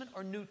Testament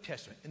or New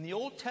Testament, in the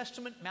Old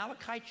Testament,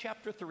 Malachi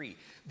chapter 3,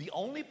 the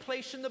only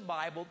place in the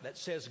Bible that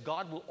says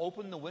God will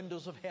open the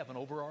windows of heaven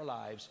over our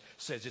lives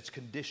says it's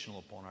conditional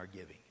upon our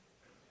giving.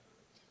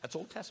 That's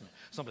Old Testament.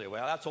 Somebody,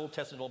 well, that's Old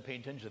Testament, don't pay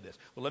attention to this.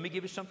 Well, let me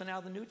give you something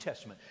out of the New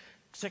Testament.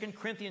 2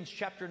 Corinthians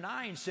chapter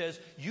 9 says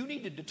you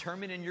need to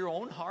determine in your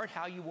own heart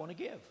how you want to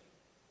give.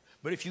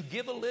 But if you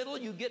give a little,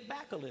 you get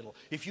back a little.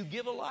 If you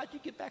give a lot, you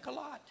get back a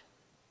lot.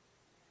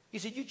 He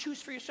said, you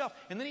choose for yourself.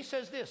 And then he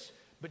says this,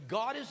 but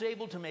God is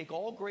able to make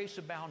all grace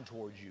abound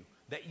towards you,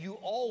 that you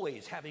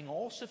always, having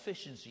all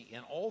sufficiency in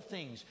all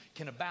things,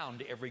 can abound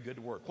to every good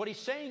work. What he's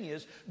saying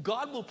is,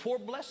 God will pour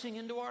blessing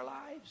into our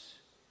lives.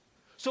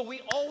 So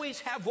we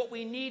always have what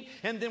we need,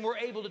 and then we're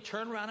able to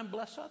turn around and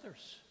bless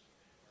others.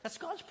 That's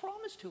God's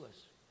promise to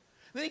us.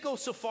 Then he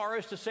goes so far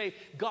as to say,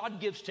 God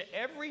gives to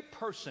every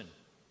person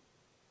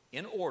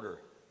in order.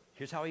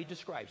 Here's how he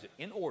describes it.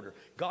 In order.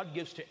 God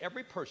gives to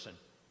every person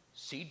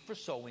seed for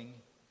sowing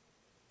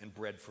and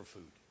bread for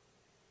food.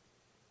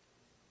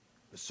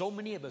 But so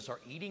many of us are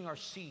eating our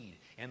seed,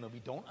 and we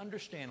don't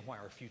understand why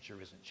our future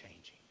isn't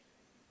changing.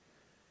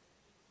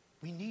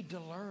 We need to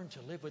learn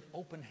to live with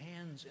open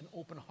hands and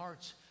open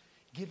hearts,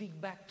 giving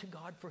back to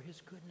God for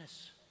his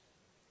goodness.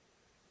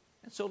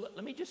 And so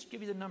let me just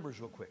give you the numbers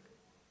real quick.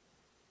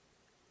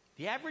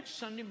 The average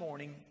Sunday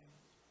morning,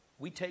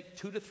 we take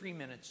 2 to 3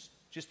 minutes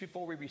just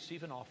before we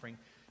receive an offering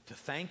to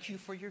thank you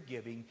for your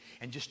giving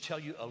and just tell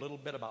you a little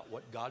bit about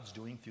what God's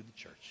doing through the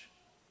church.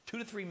 2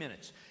 to 3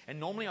 minutes. And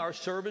normally our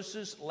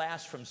services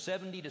last from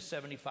 70 to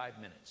 75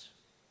 minutes.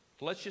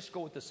 So let's just go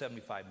with the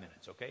 75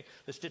 minutes, okay?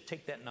 Let's just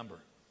take that number.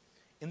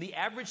 In the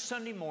average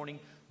Sunday morning,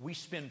 we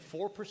spend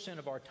 4%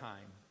 of our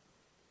time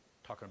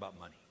talking about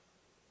money.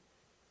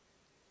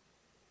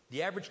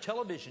 The average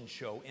television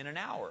show in an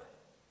hour,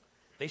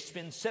 they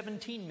spend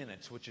 17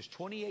 minutes, which is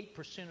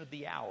 28% of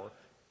the hour,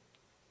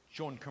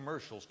 showing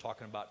commercials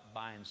talking about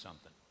buying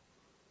something.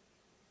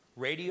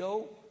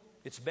 Radio,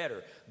 it's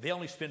better. They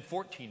only spend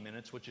 14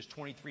 minutes, which is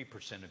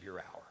 23% of your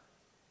hour.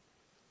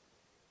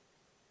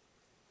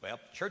 Well,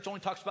 church only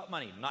talks about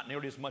money, not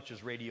nearly as much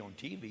as radio and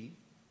TV.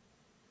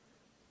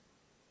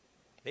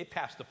 They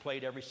pass the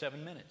plate every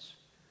 7 minutes.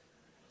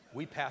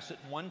 We pass it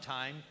one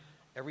time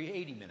every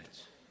 80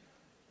 minutes.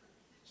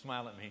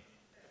 Smile at me.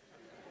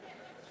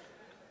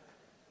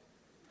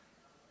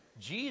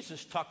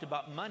 Jesus talked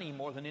about money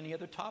more than any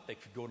other topic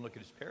if you go and look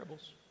at his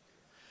parables.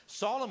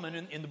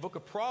 Solomon in the book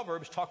of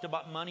Proverbs talked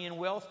about money and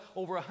wealth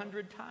over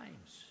 100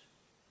 times.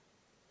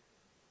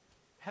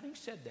 Having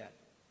said that,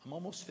 I'm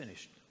almost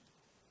finished.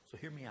 So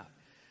hear me out.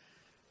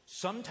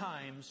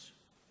 Sometimes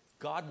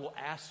God will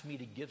ask me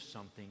to give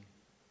something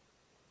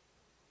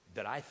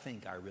that I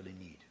think I really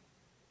need.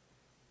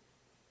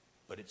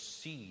 But it's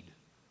seed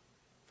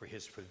for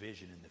his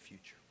provision in the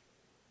future.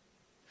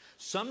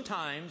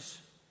 Sometimes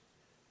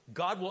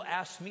God will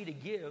ask me to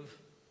give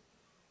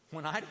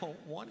when I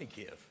don't want to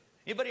give.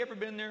 Anybody ever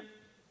been there?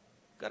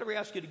 God ever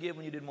asked you to give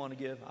when you didn't want to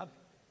give? I've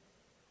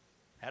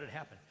had it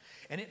happen.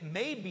 And it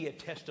may be a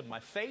test of my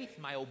faith,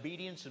 my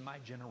obedience, and my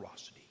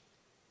generosity.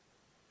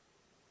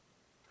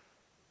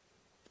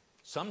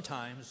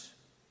 Sometimes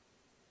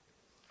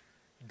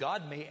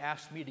God may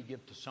ask me to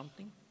give to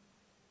something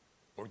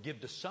or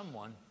give to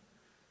someone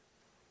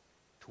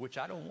to which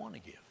I don't want to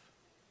give.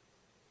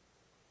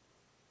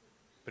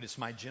 But it's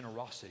my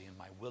generosity and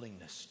my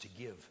willingness to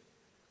give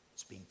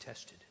that's being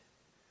tested.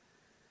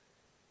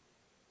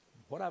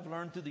 What I've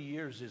learned through the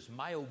years is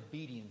my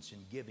obedience in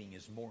giving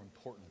is more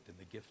important than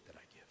the gift that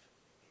I give.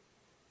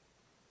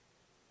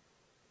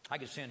 I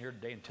could stand here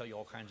today and tell you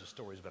all kinds of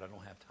stories, but I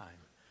don't have time.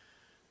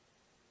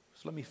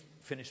 So let me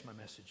finish my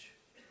message.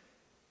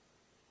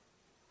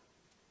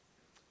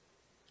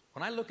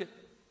 When I look at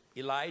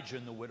Elijah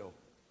and the widow,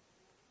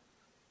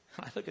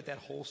 I look at that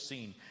whole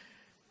scene,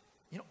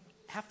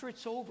 after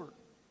it's over,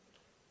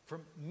 for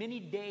many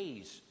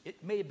days,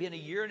 it may have been a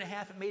year and a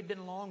half, it may have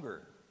been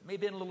longer, it may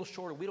have been a little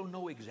shorter, we don't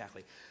know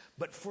exactly.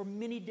 But for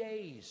many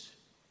days,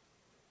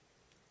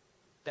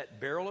 that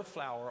barrel of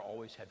flour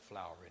always had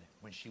flour in it.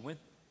 When she went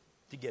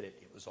to get it,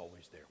 it was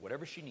always there.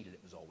 Whatever she needed,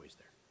 it was always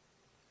there.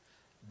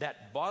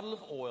 That bottle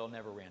of oil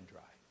never ran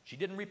dry. She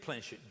didn't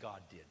replenish it, God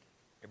did,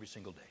 every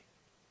single day.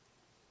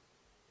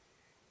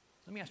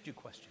 Let me ask you a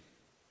question.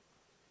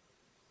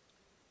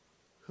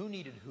 Who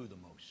needed who the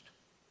most?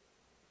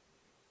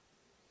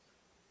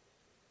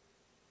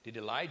 Did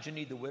Elijah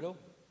need the widow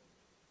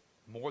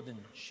more than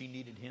she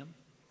needed him?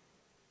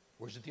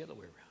 Or is it the other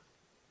way around?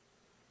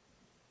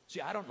 See,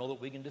 I don't know that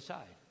we can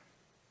decide.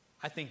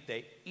 I think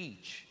they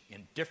each,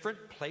 in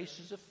different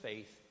places of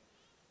faith,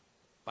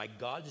 by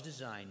God's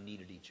design,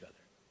 needed each other.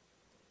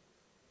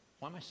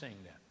 Why am I saying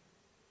that?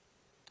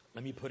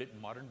 Let me put it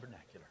in modern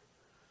vernacular.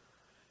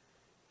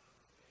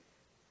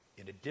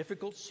 In a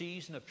difficult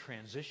season of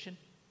transition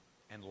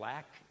and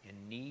lack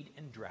and need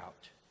and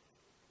drought,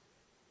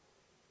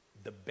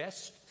 the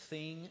best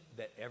thing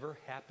that ever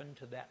happened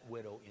to that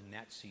widow in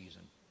that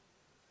season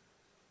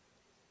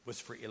was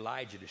for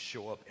Elijah to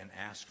show up and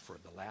ask for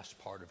the last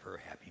part of her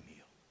happy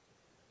meal.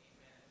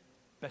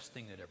 Best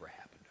thing that ever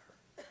happened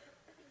to her.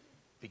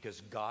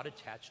 Because God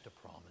attached a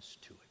promise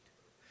to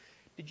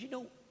it. Did you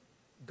know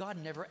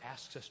God never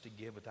asks us to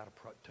give without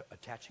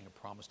attaching a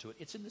promise to it?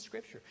 It's in the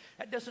Scripture.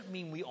 That doesn't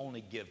mean we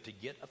only give to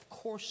get. Of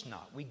course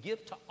not. We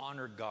give to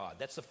honor God.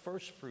 That's the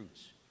first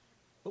fruits.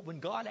 But when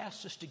God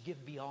asks us to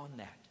give beyond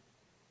that,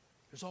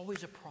 there's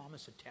always a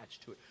promise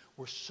attached to it.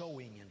 We're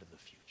sowing into the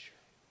future.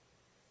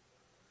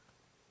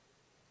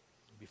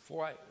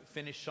 Before I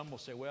finish, some will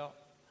say, well,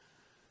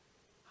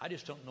 I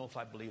just don't know if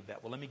I believe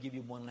that. Well, let me give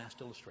you one last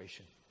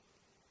illustration.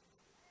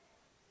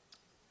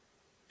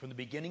 From the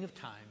beginning of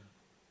time,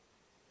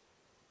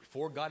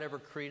 before God ever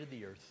created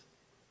the earth,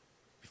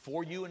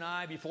 before you and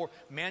I, before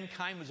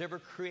mankind was ever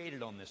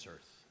created on this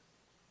earth,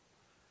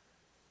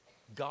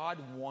 God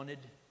wanted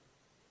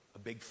a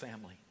big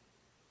family.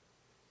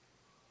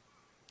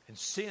 And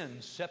sin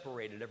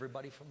separated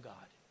everybody from God.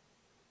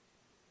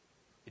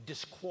 It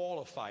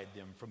disqualified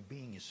them from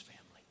being his family.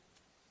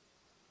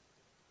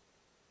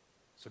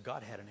 So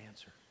God had an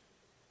answer.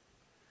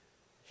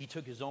 He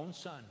took his own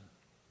son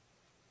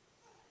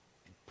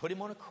and put him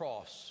on a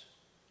cross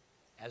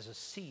as a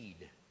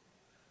seed.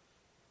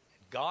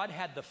 God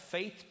had the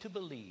faith to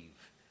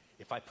believe,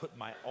 if I put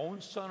my own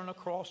son on a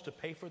cross to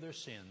pay for their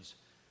sins,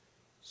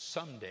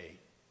 someday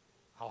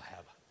I'll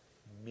have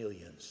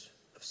millions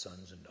of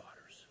sons and daughters.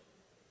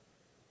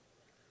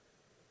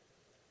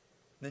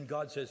 Then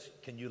God says,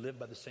 can you live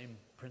by the same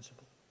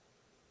principle?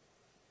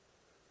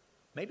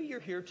 Maybe you're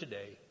here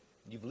today,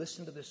 you've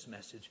listened to this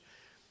message,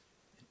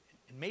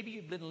 and maybe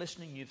you've been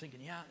listening and you're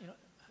thinking, yeah,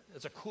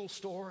 it's a cool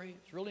story,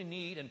 it's really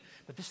neat,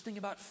 but this thing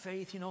about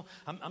faith,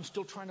 I'm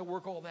still trying to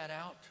work all that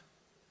out.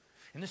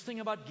 And this thing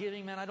about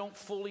giving, man, I don't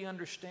fully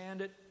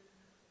understand it.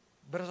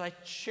 But as I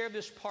share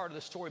this part of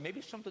the story,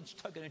 maybe something's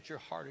tugging at your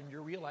heart and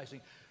you're realizing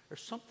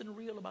there's something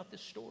real about this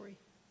story.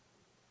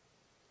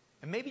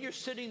 And maybe you're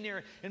sitting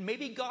there and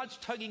maybe God's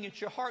tugging at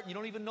your heart and you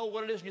don't even know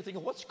what it is and you're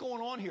thinking, what's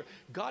going on here?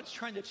 God's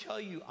trying to tell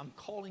you, I'm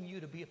calling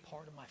you to be a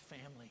part of my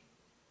family.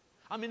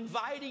 I'm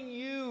inviting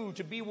you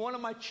to be one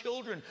of my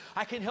children.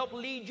 I can help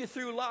lead you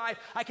through life.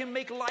 I can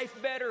make life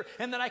better,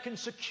 and then I can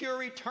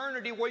secure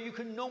eternity where you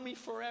can know me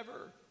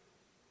forever.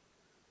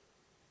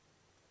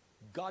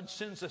 God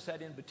sends us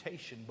that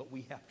invitation, but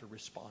we have to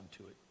respond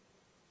to it.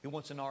 He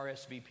wants an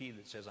RSVP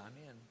that says, I'm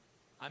in.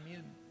 I'm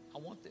in. I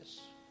want this.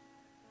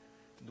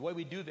 And the way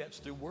we do that is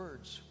through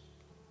words.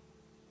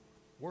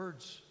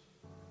 Words.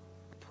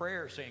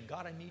 Prayer saying,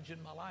 God, I need you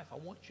in my life. I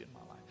want you in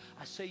my life.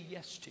 I say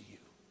yes to you.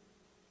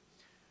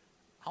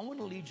 I want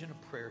to lead you in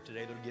a prayer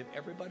today that will give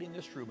everybody in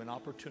this room an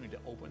opportunity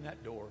to open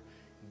that door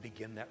and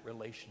begin that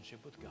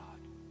relationship with God.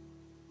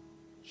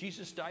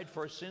 Jesus died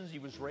for our sins. He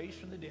was raised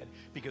from the dead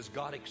because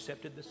God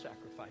accepted the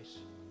sacrifice.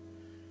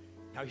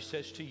 Now he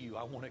says to you,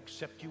 I want to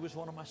accept you as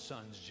one of my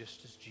sons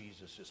just as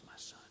Jesus is my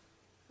son.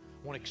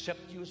 I want to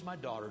accept you as my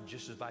daughter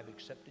just as I've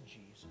accepted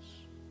Jesus.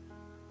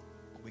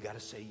 But we got to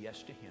say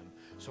yes to him.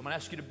 So I'm going to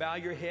ask you to bow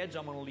your heads.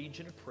 I'm going to lead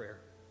you in a prayer.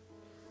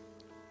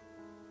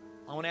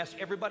 I want to ask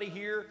everybody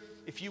here,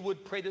 if you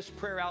would pray this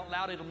prayer out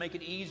loud, it'll make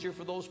it easier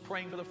for those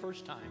praying for the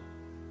first time.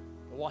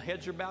 But while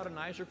heads are bowed and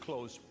eyes are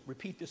closed,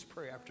 repeat this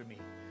prayer after me.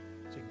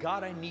 Say,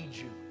 God, I need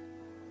you,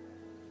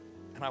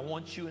 and I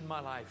want you in my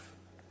life.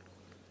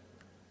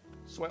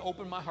 So I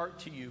open my heart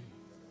to you.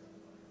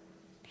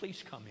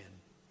 Please come in.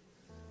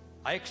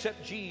 I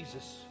accept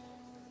Jesus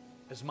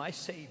as my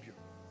Savior.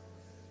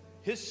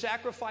 His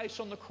sacrifice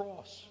on the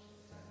cross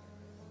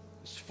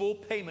is full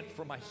payment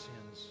for my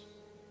sins.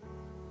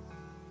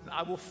 And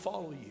I will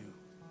follow you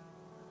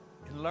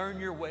and learn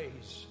your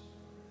ways.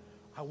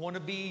 I want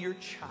to be your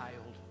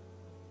child.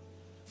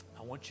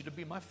 I want you to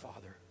be my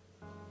Father.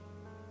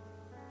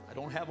 I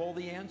don't have all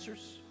the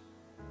answers.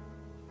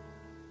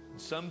 In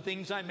some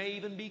things I may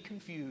even be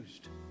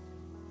confused.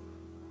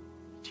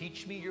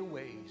 Teach me your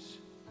ways.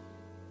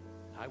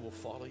 I will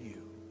follow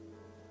you.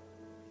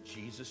 In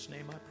Jesus'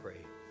 name I pray.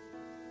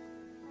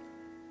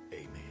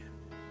 Amen.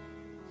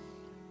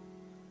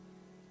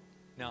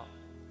 Now,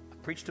 I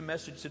preached a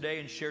message today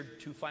and shared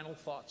 2 final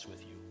thoughts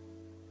with you.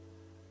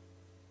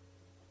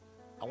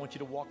 I want you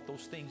to walk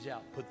those things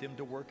out. Put them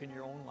to work in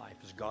your own life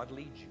as God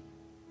leads you.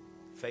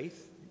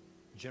 Faith,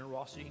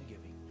 generosity, and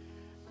giving.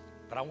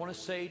 But I want to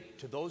say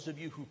to those of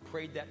you who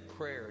prayed that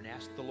prayer and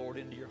asked the Lord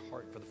into your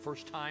heart for the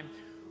first time,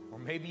 or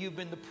maybe you've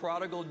been the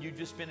prodigal and you've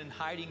just been in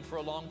hiding for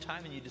a long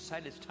time and you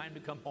decided it's time to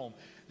come home.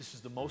 This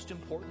is the most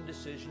important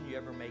decision you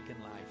ever make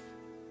in life.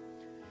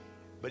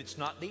 But it's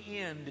not the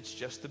end. It's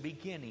just the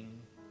beginning,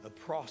 the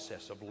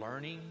process of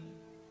learning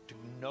to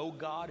know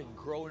God and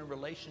grow in a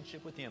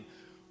relationship with Him.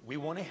 We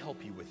want to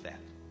help you with that.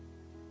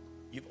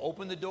 You've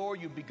opened the door.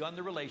 You've begun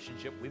the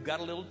relationship. We've got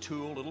a little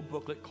tool, a little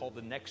booklet called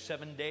The Next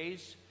 7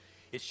 Days.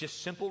 It's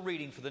just simple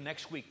reading for the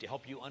next week to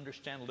help you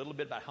understand a little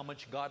bit about how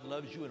much God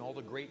loves you and all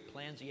the great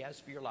plans He has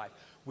for your life.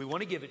 We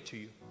want to give it to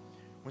you.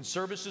 When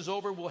service is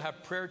over, we'll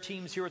have prayer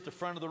teams here at the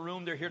front of the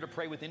room. They're here to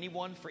pray with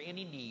anyone for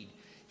any need.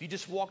 If you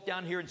just walk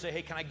down here and say,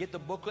 hey, can I get the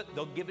booklet?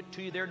 They'll give it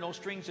to you there, no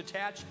strings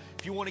attached.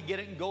 If you want to get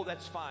it and go,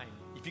 that's fine.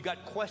 If you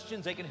got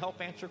questions, they can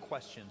help answer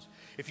questions.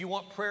 If you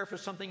want prayer for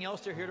something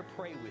else, they're here to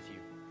pray with you.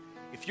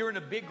 If you're in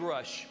a big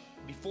rush,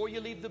 before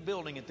you leave the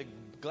building, at the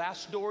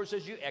glass doors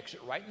as you exit,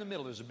 right in the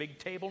middle, there's a big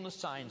table and a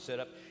sign set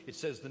up. It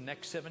says The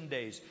Next 7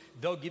 Days.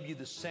 They'll give you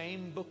the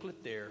same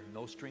booklet there,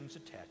 no strings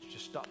attached.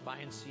 Just stop by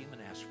and see them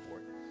and ask for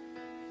it.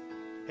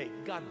 Hey,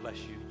 God bless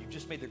you. You've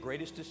just made the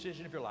greatest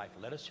decision of your life.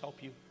 Let us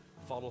help you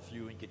follow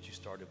through and get you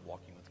started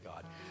walking with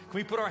God. Can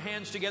we put our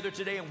hands together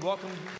today and welcome